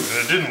 woo, and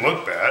it didn't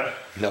look bad,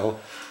 No.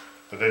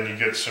 but then you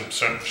get some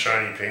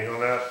shiny paint on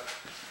that,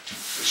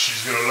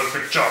 she's gonna look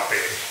like choppy.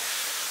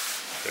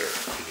 There,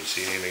 can you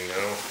see anything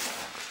now?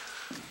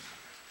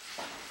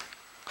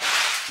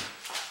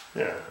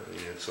 Yeah, I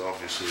mean, it's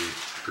obviously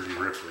pretty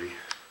ripply.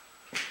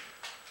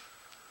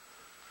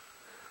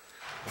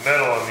 The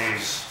metal on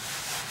these,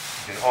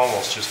 you can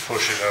almost just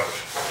push it out.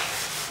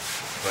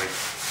 Like,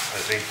 I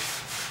think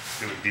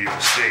it would be a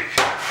mistake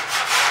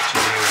to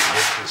really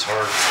hit this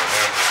hard with a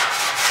hammer.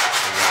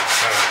 And then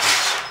kind of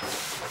just...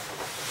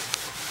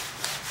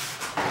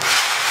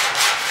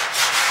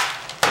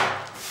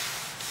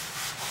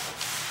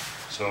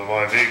 So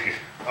my big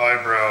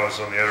eyebrows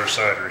on the other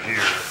side are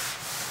here,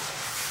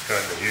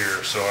 kind of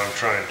here, so I'm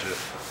trying to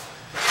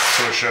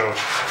push out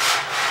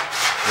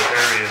the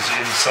areas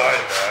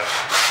inside that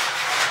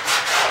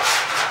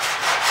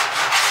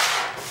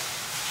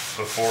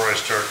before I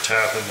start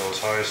tapping those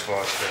high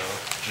spots down,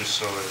 just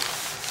so that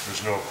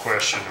there's no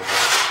question about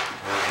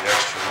where the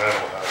extra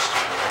metal has to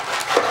go.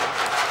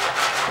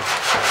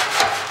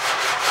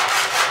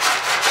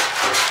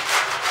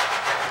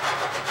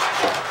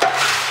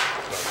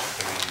 But,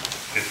 I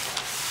mean,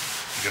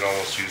 you could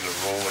almost use a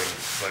rolling,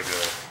 like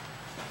a,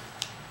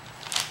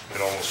 you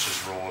could almost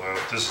just roll it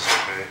out. This is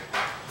okay.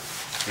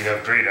 We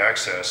have great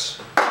access.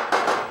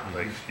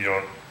 Like, you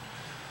don't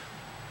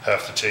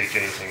have to take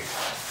anything.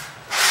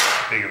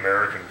 Big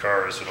American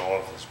cars with all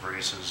of those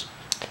braces.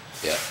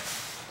 Yeah.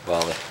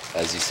 Well,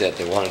 as you said,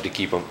 they wanted to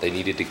keep them. They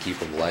needed to keep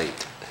them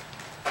light.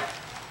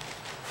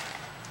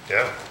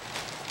 Yeah.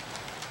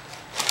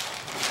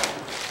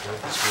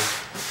 That's good.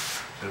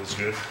 Feels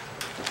good.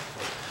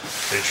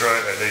 They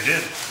tried, and they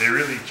did. They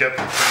really kept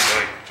them pretty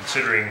light,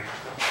 considering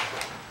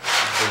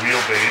the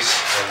wheelbase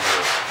and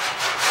the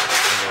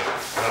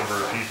number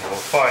of people.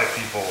 5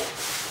 people,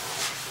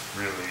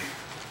 really.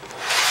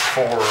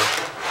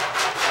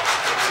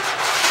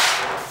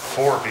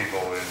 4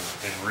 people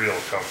in real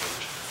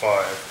comfort.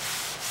 5.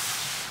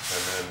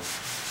 And then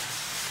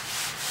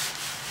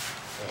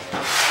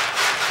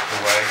the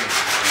wagon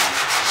would be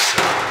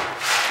 7.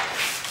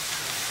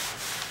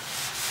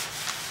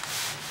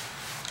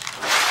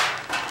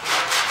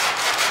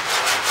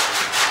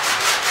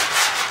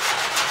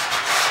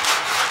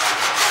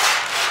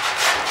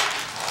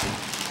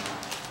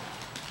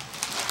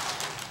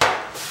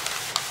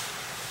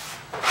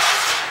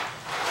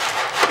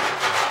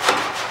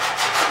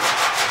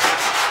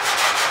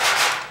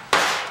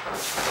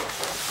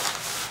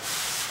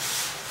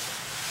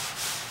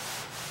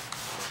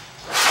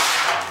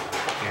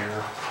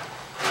 Here.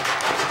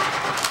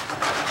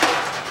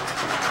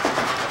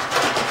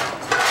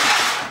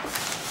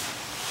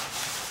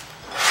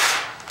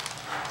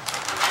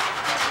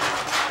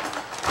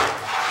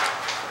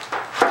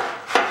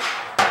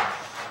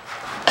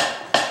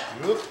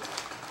 Whoop.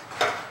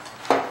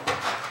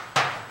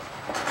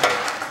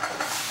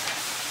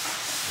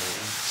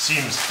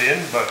 Seems thin,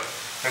 but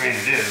I mean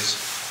it is.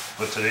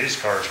 But today's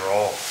cars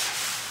are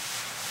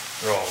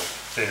they're all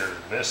thinner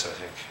than this, I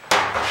think.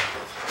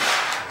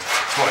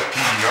 That's why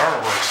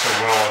PDR works so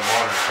well on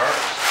modern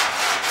cars.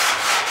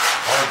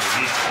 Hardly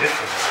need to hit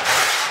them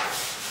anymore.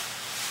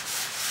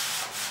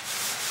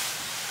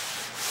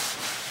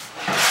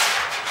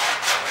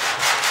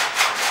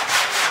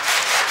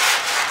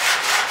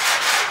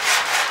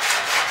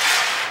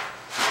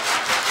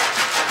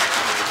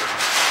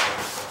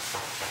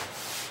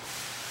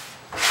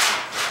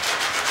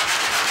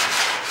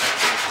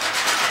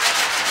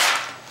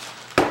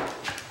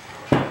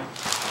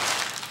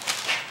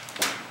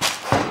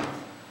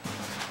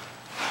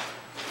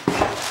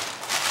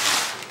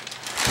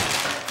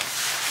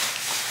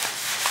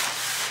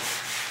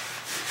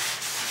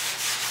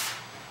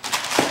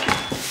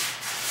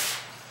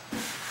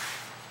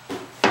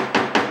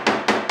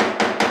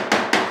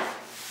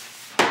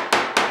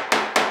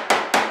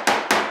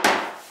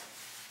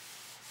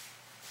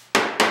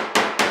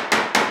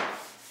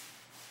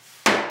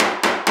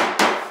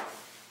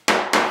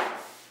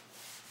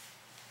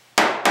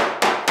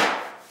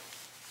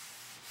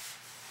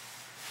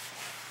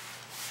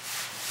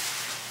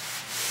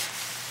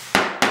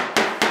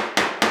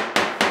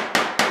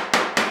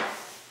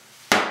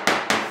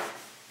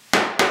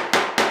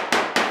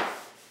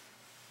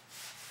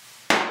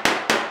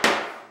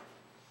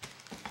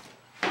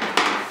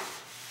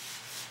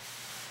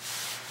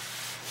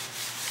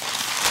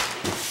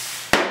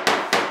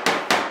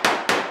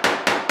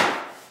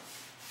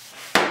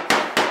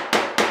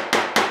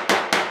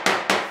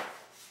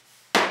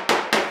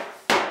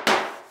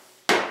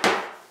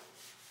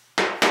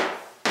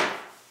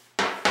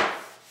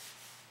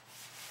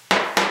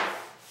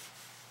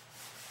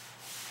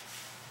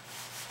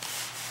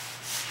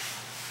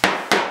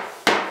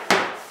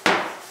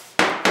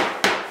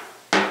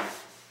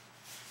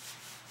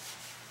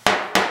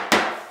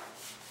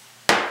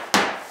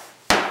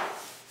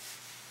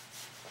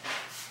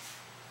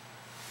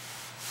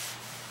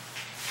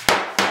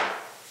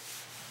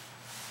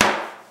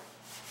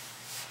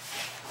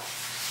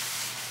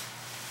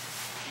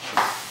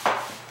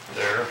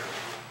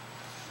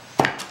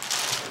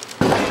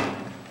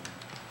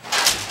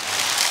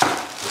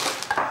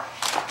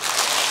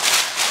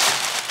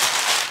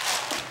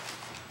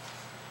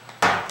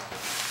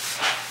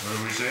 What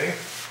do we say?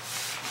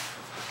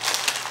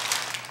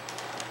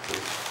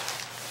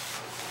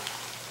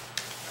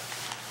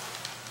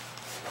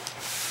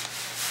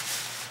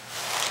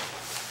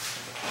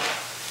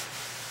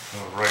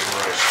 Oh, right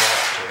where I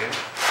stopped,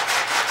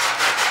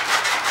 eh?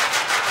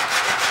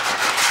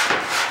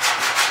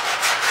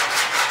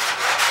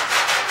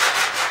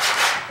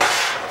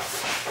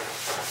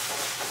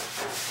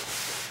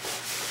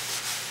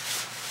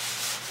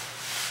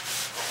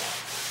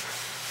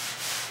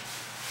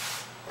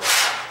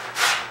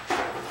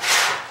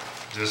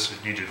 This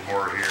needed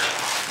more here.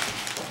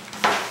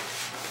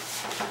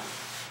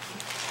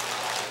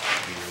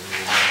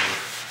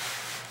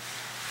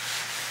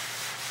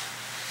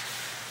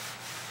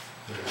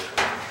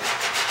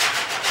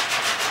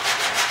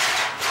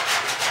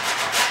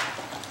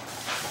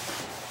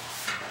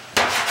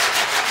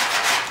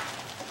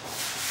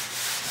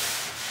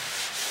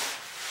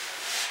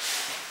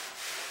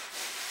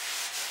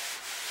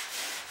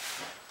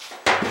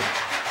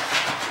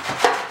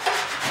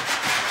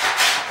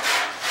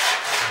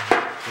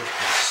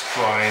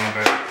 Spine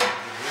back a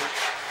little bit.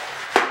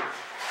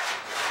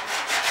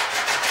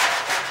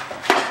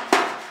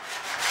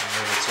 And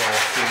then it's all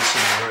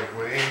facing the right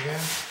way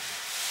again.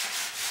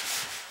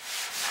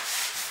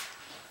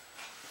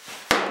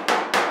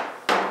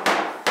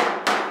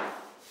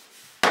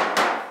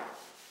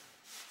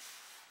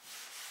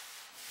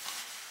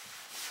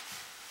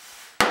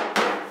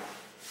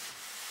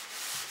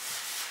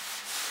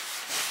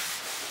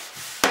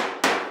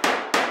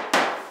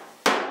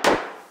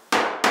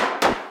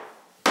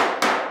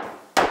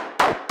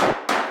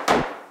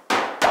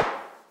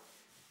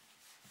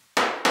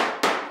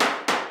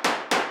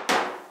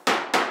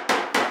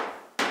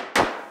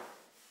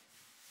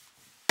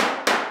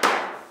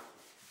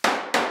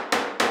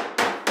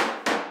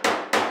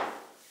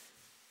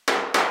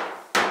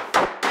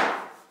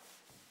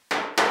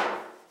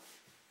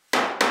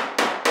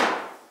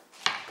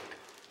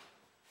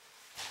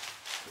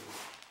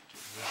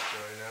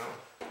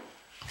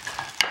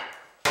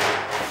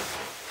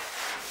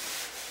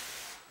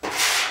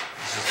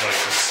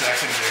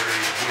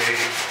 Secondary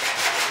wave.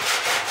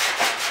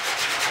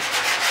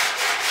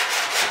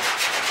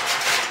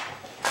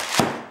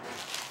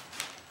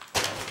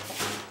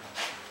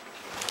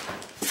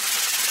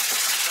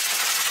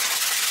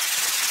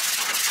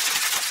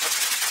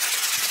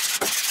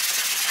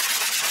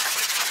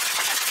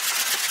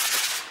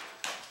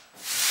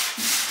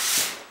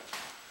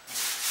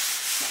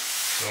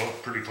 So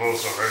pretty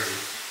close already.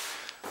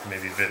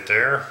 Maybe a bit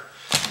there.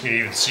 You can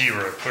even see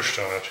where I pushed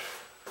on it.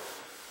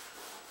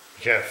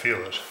 You can't feel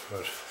it,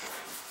 but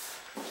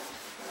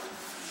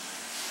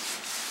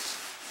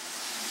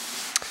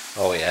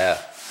Oh yeah,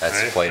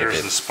 that's right? quite a There's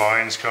bit. the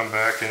spines come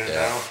back in it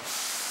Yeah. now.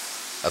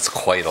 That's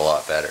quite a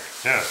lot better.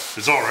 Yeah,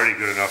 it's already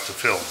good enough to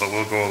fill, but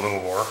we'll go a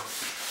little more.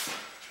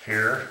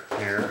 Here,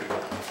 here,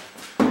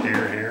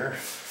 here, here,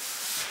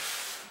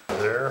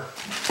 there.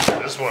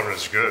 This one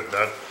is good.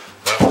 That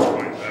was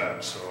quite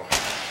bad, so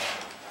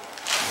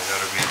we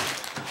gotta be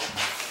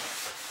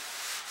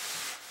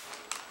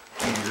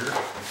here.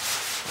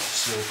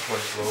 Still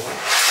quite low.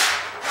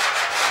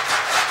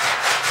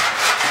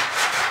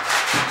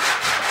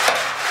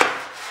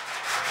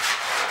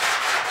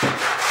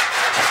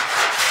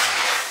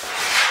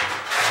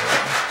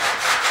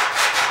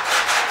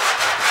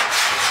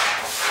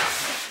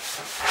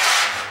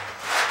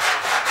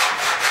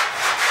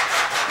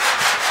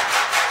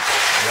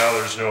 Now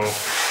there's no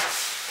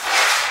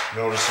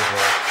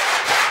noticeable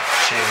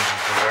change in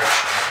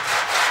direction.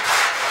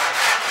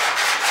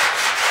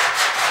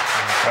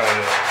 I'm kind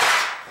of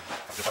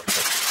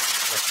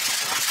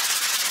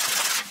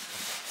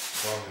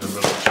probably a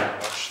little too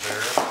much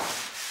there.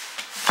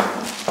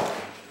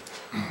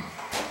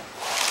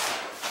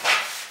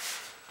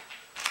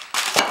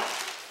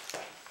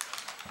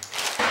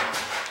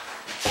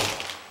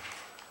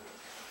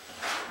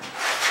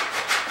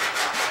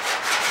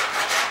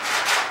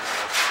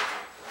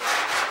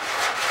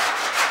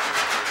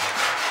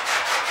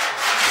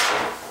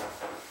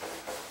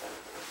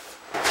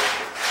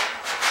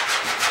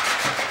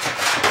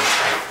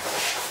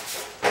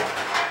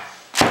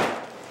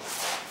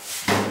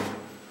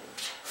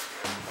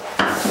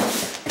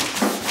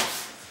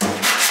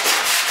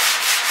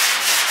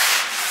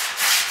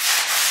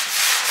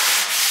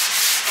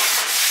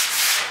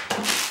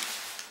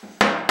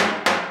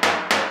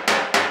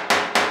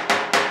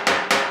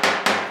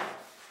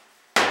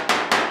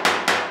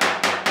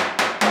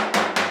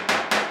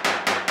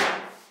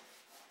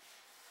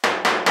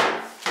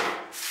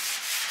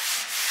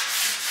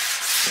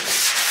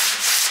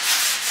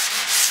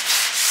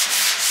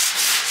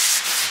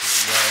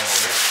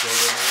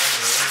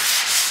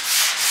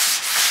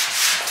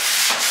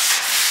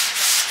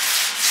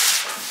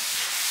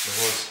 So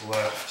what's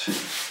left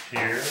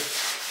here,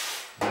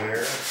 there,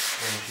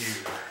 and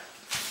here.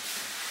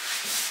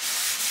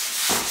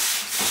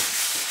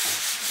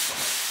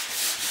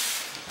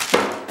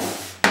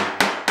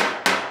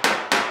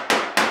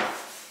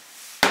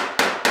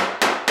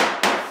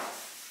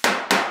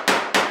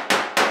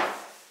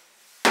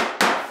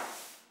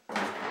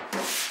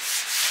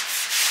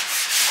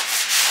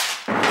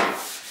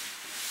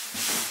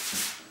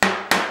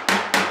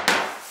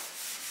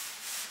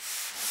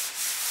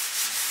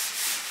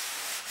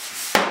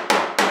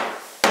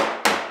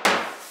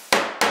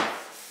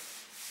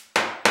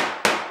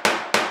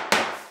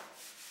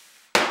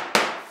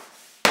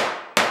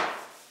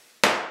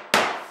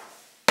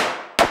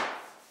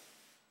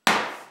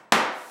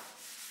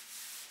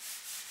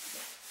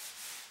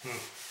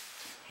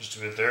 Just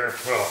a bit there.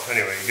 Well,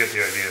 anyway, you get the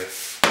idea.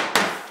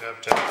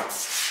 Tap, tap.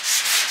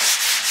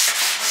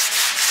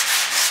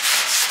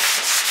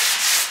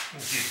 You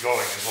can keep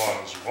going as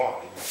long as you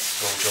want. You can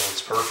go until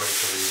it's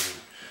perfect, or you can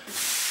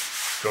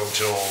go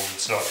till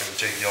it's not going to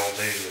take you all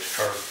day to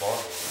carve the bottom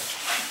on it.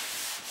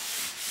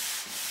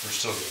 We're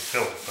still going to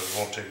fill it, but it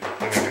won't take. I'm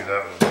going to do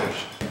that in a bit.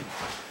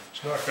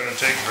 It's not going to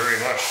take very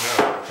much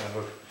now. And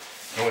look,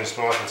 the only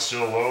spot that's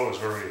still low is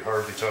where we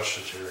hardly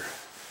touched it here.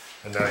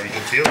 And now you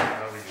can feel it,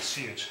 now you can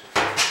see it.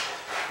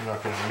 You're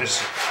not going to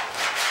miss it.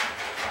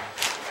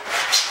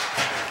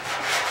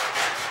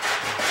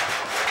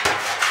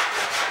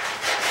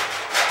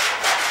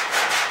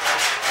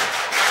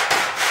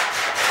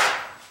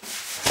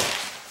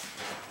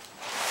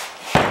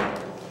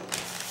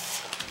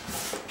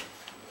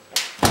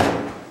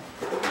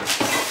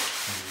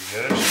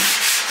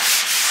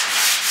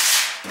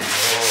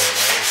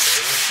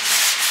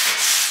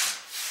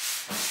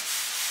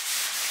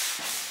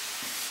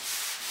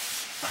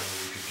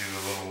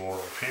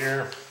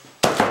 Here.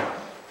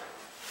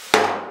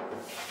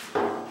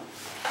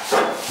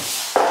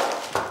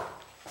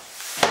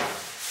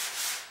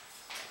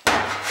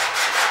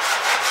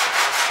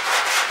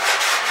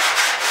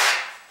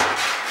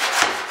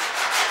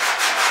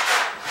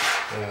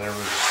 And there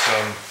was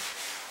some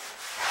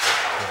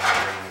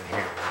in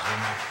here,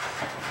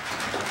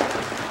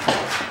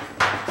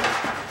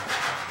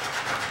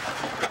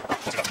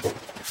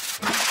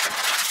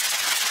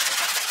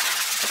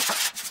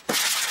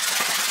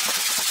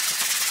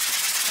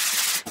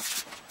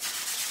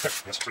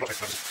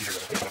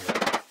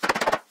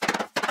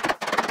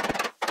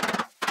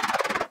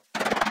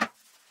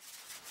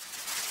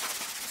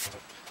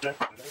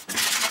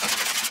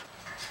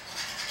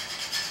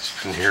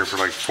 He's been here for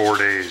like 4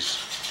 days.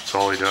 That's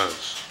all he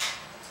does.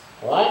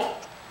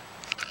 What?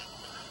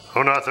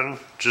 Oh, nothing.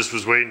 Just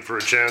was waiting for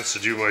a chance to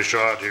do my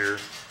shot here.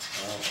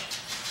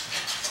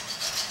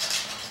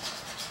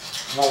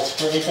 Not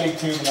scraping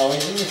too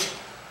noisy?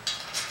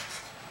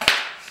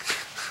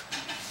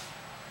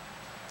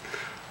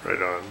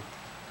 Right on.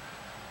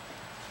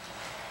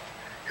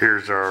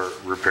 Here's our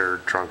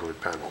repaired trunk light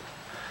panel.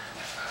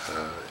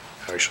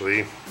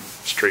 Actually,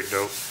 straightened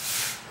out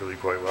really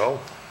quite well.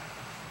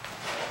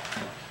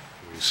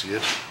 You see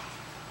it?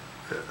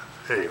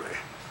 Yeah. Anyway.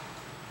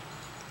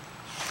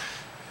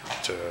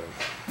 It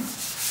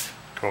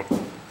came out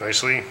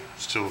nicely.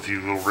 Still a few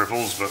little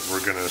ripples, but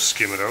we're going to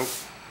skim it out.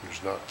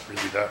 There's not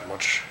really that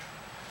much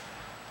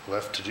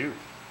left to do.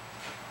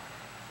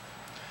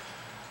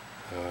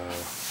 Where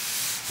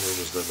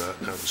was that at?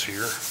 That was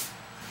here.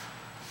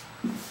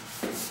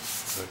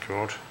 That came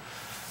out.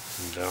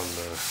 And down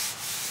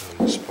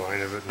the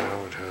spine of it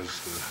now, it has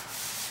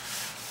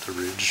the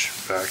ridge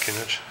back in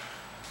it.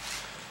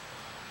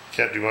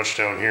 Can't do much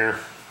down here.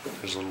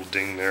 There's a little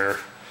ding there.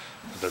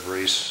 The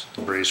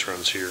brace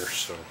runs here,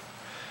 so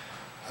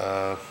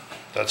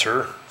that's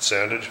her,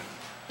 sanded.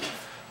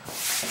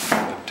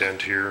 The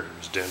dent here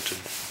is dented.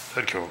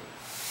 That came out,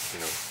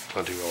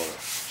 plenty well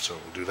enough. So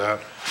we'll do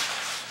that.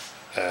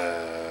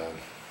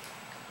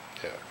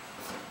 Yeah,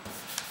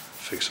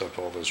 fix up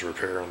all this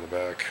repair on the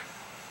back.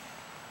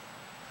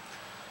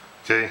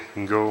 Okay, you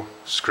can go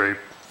scrape,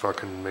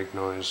 fucking make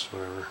noise,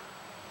 whatever.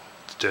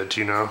 It's dead to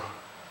you now?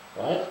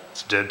 What?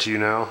 It's dead to you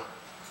now?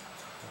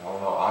 I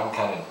don't know, I'm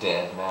kind of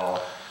dead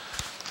now.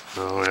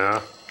 Oh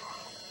yeah?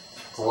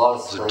 It's a lot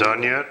of Is it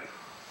done yet?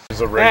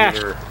 It's a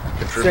regular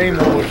same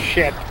old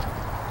shit.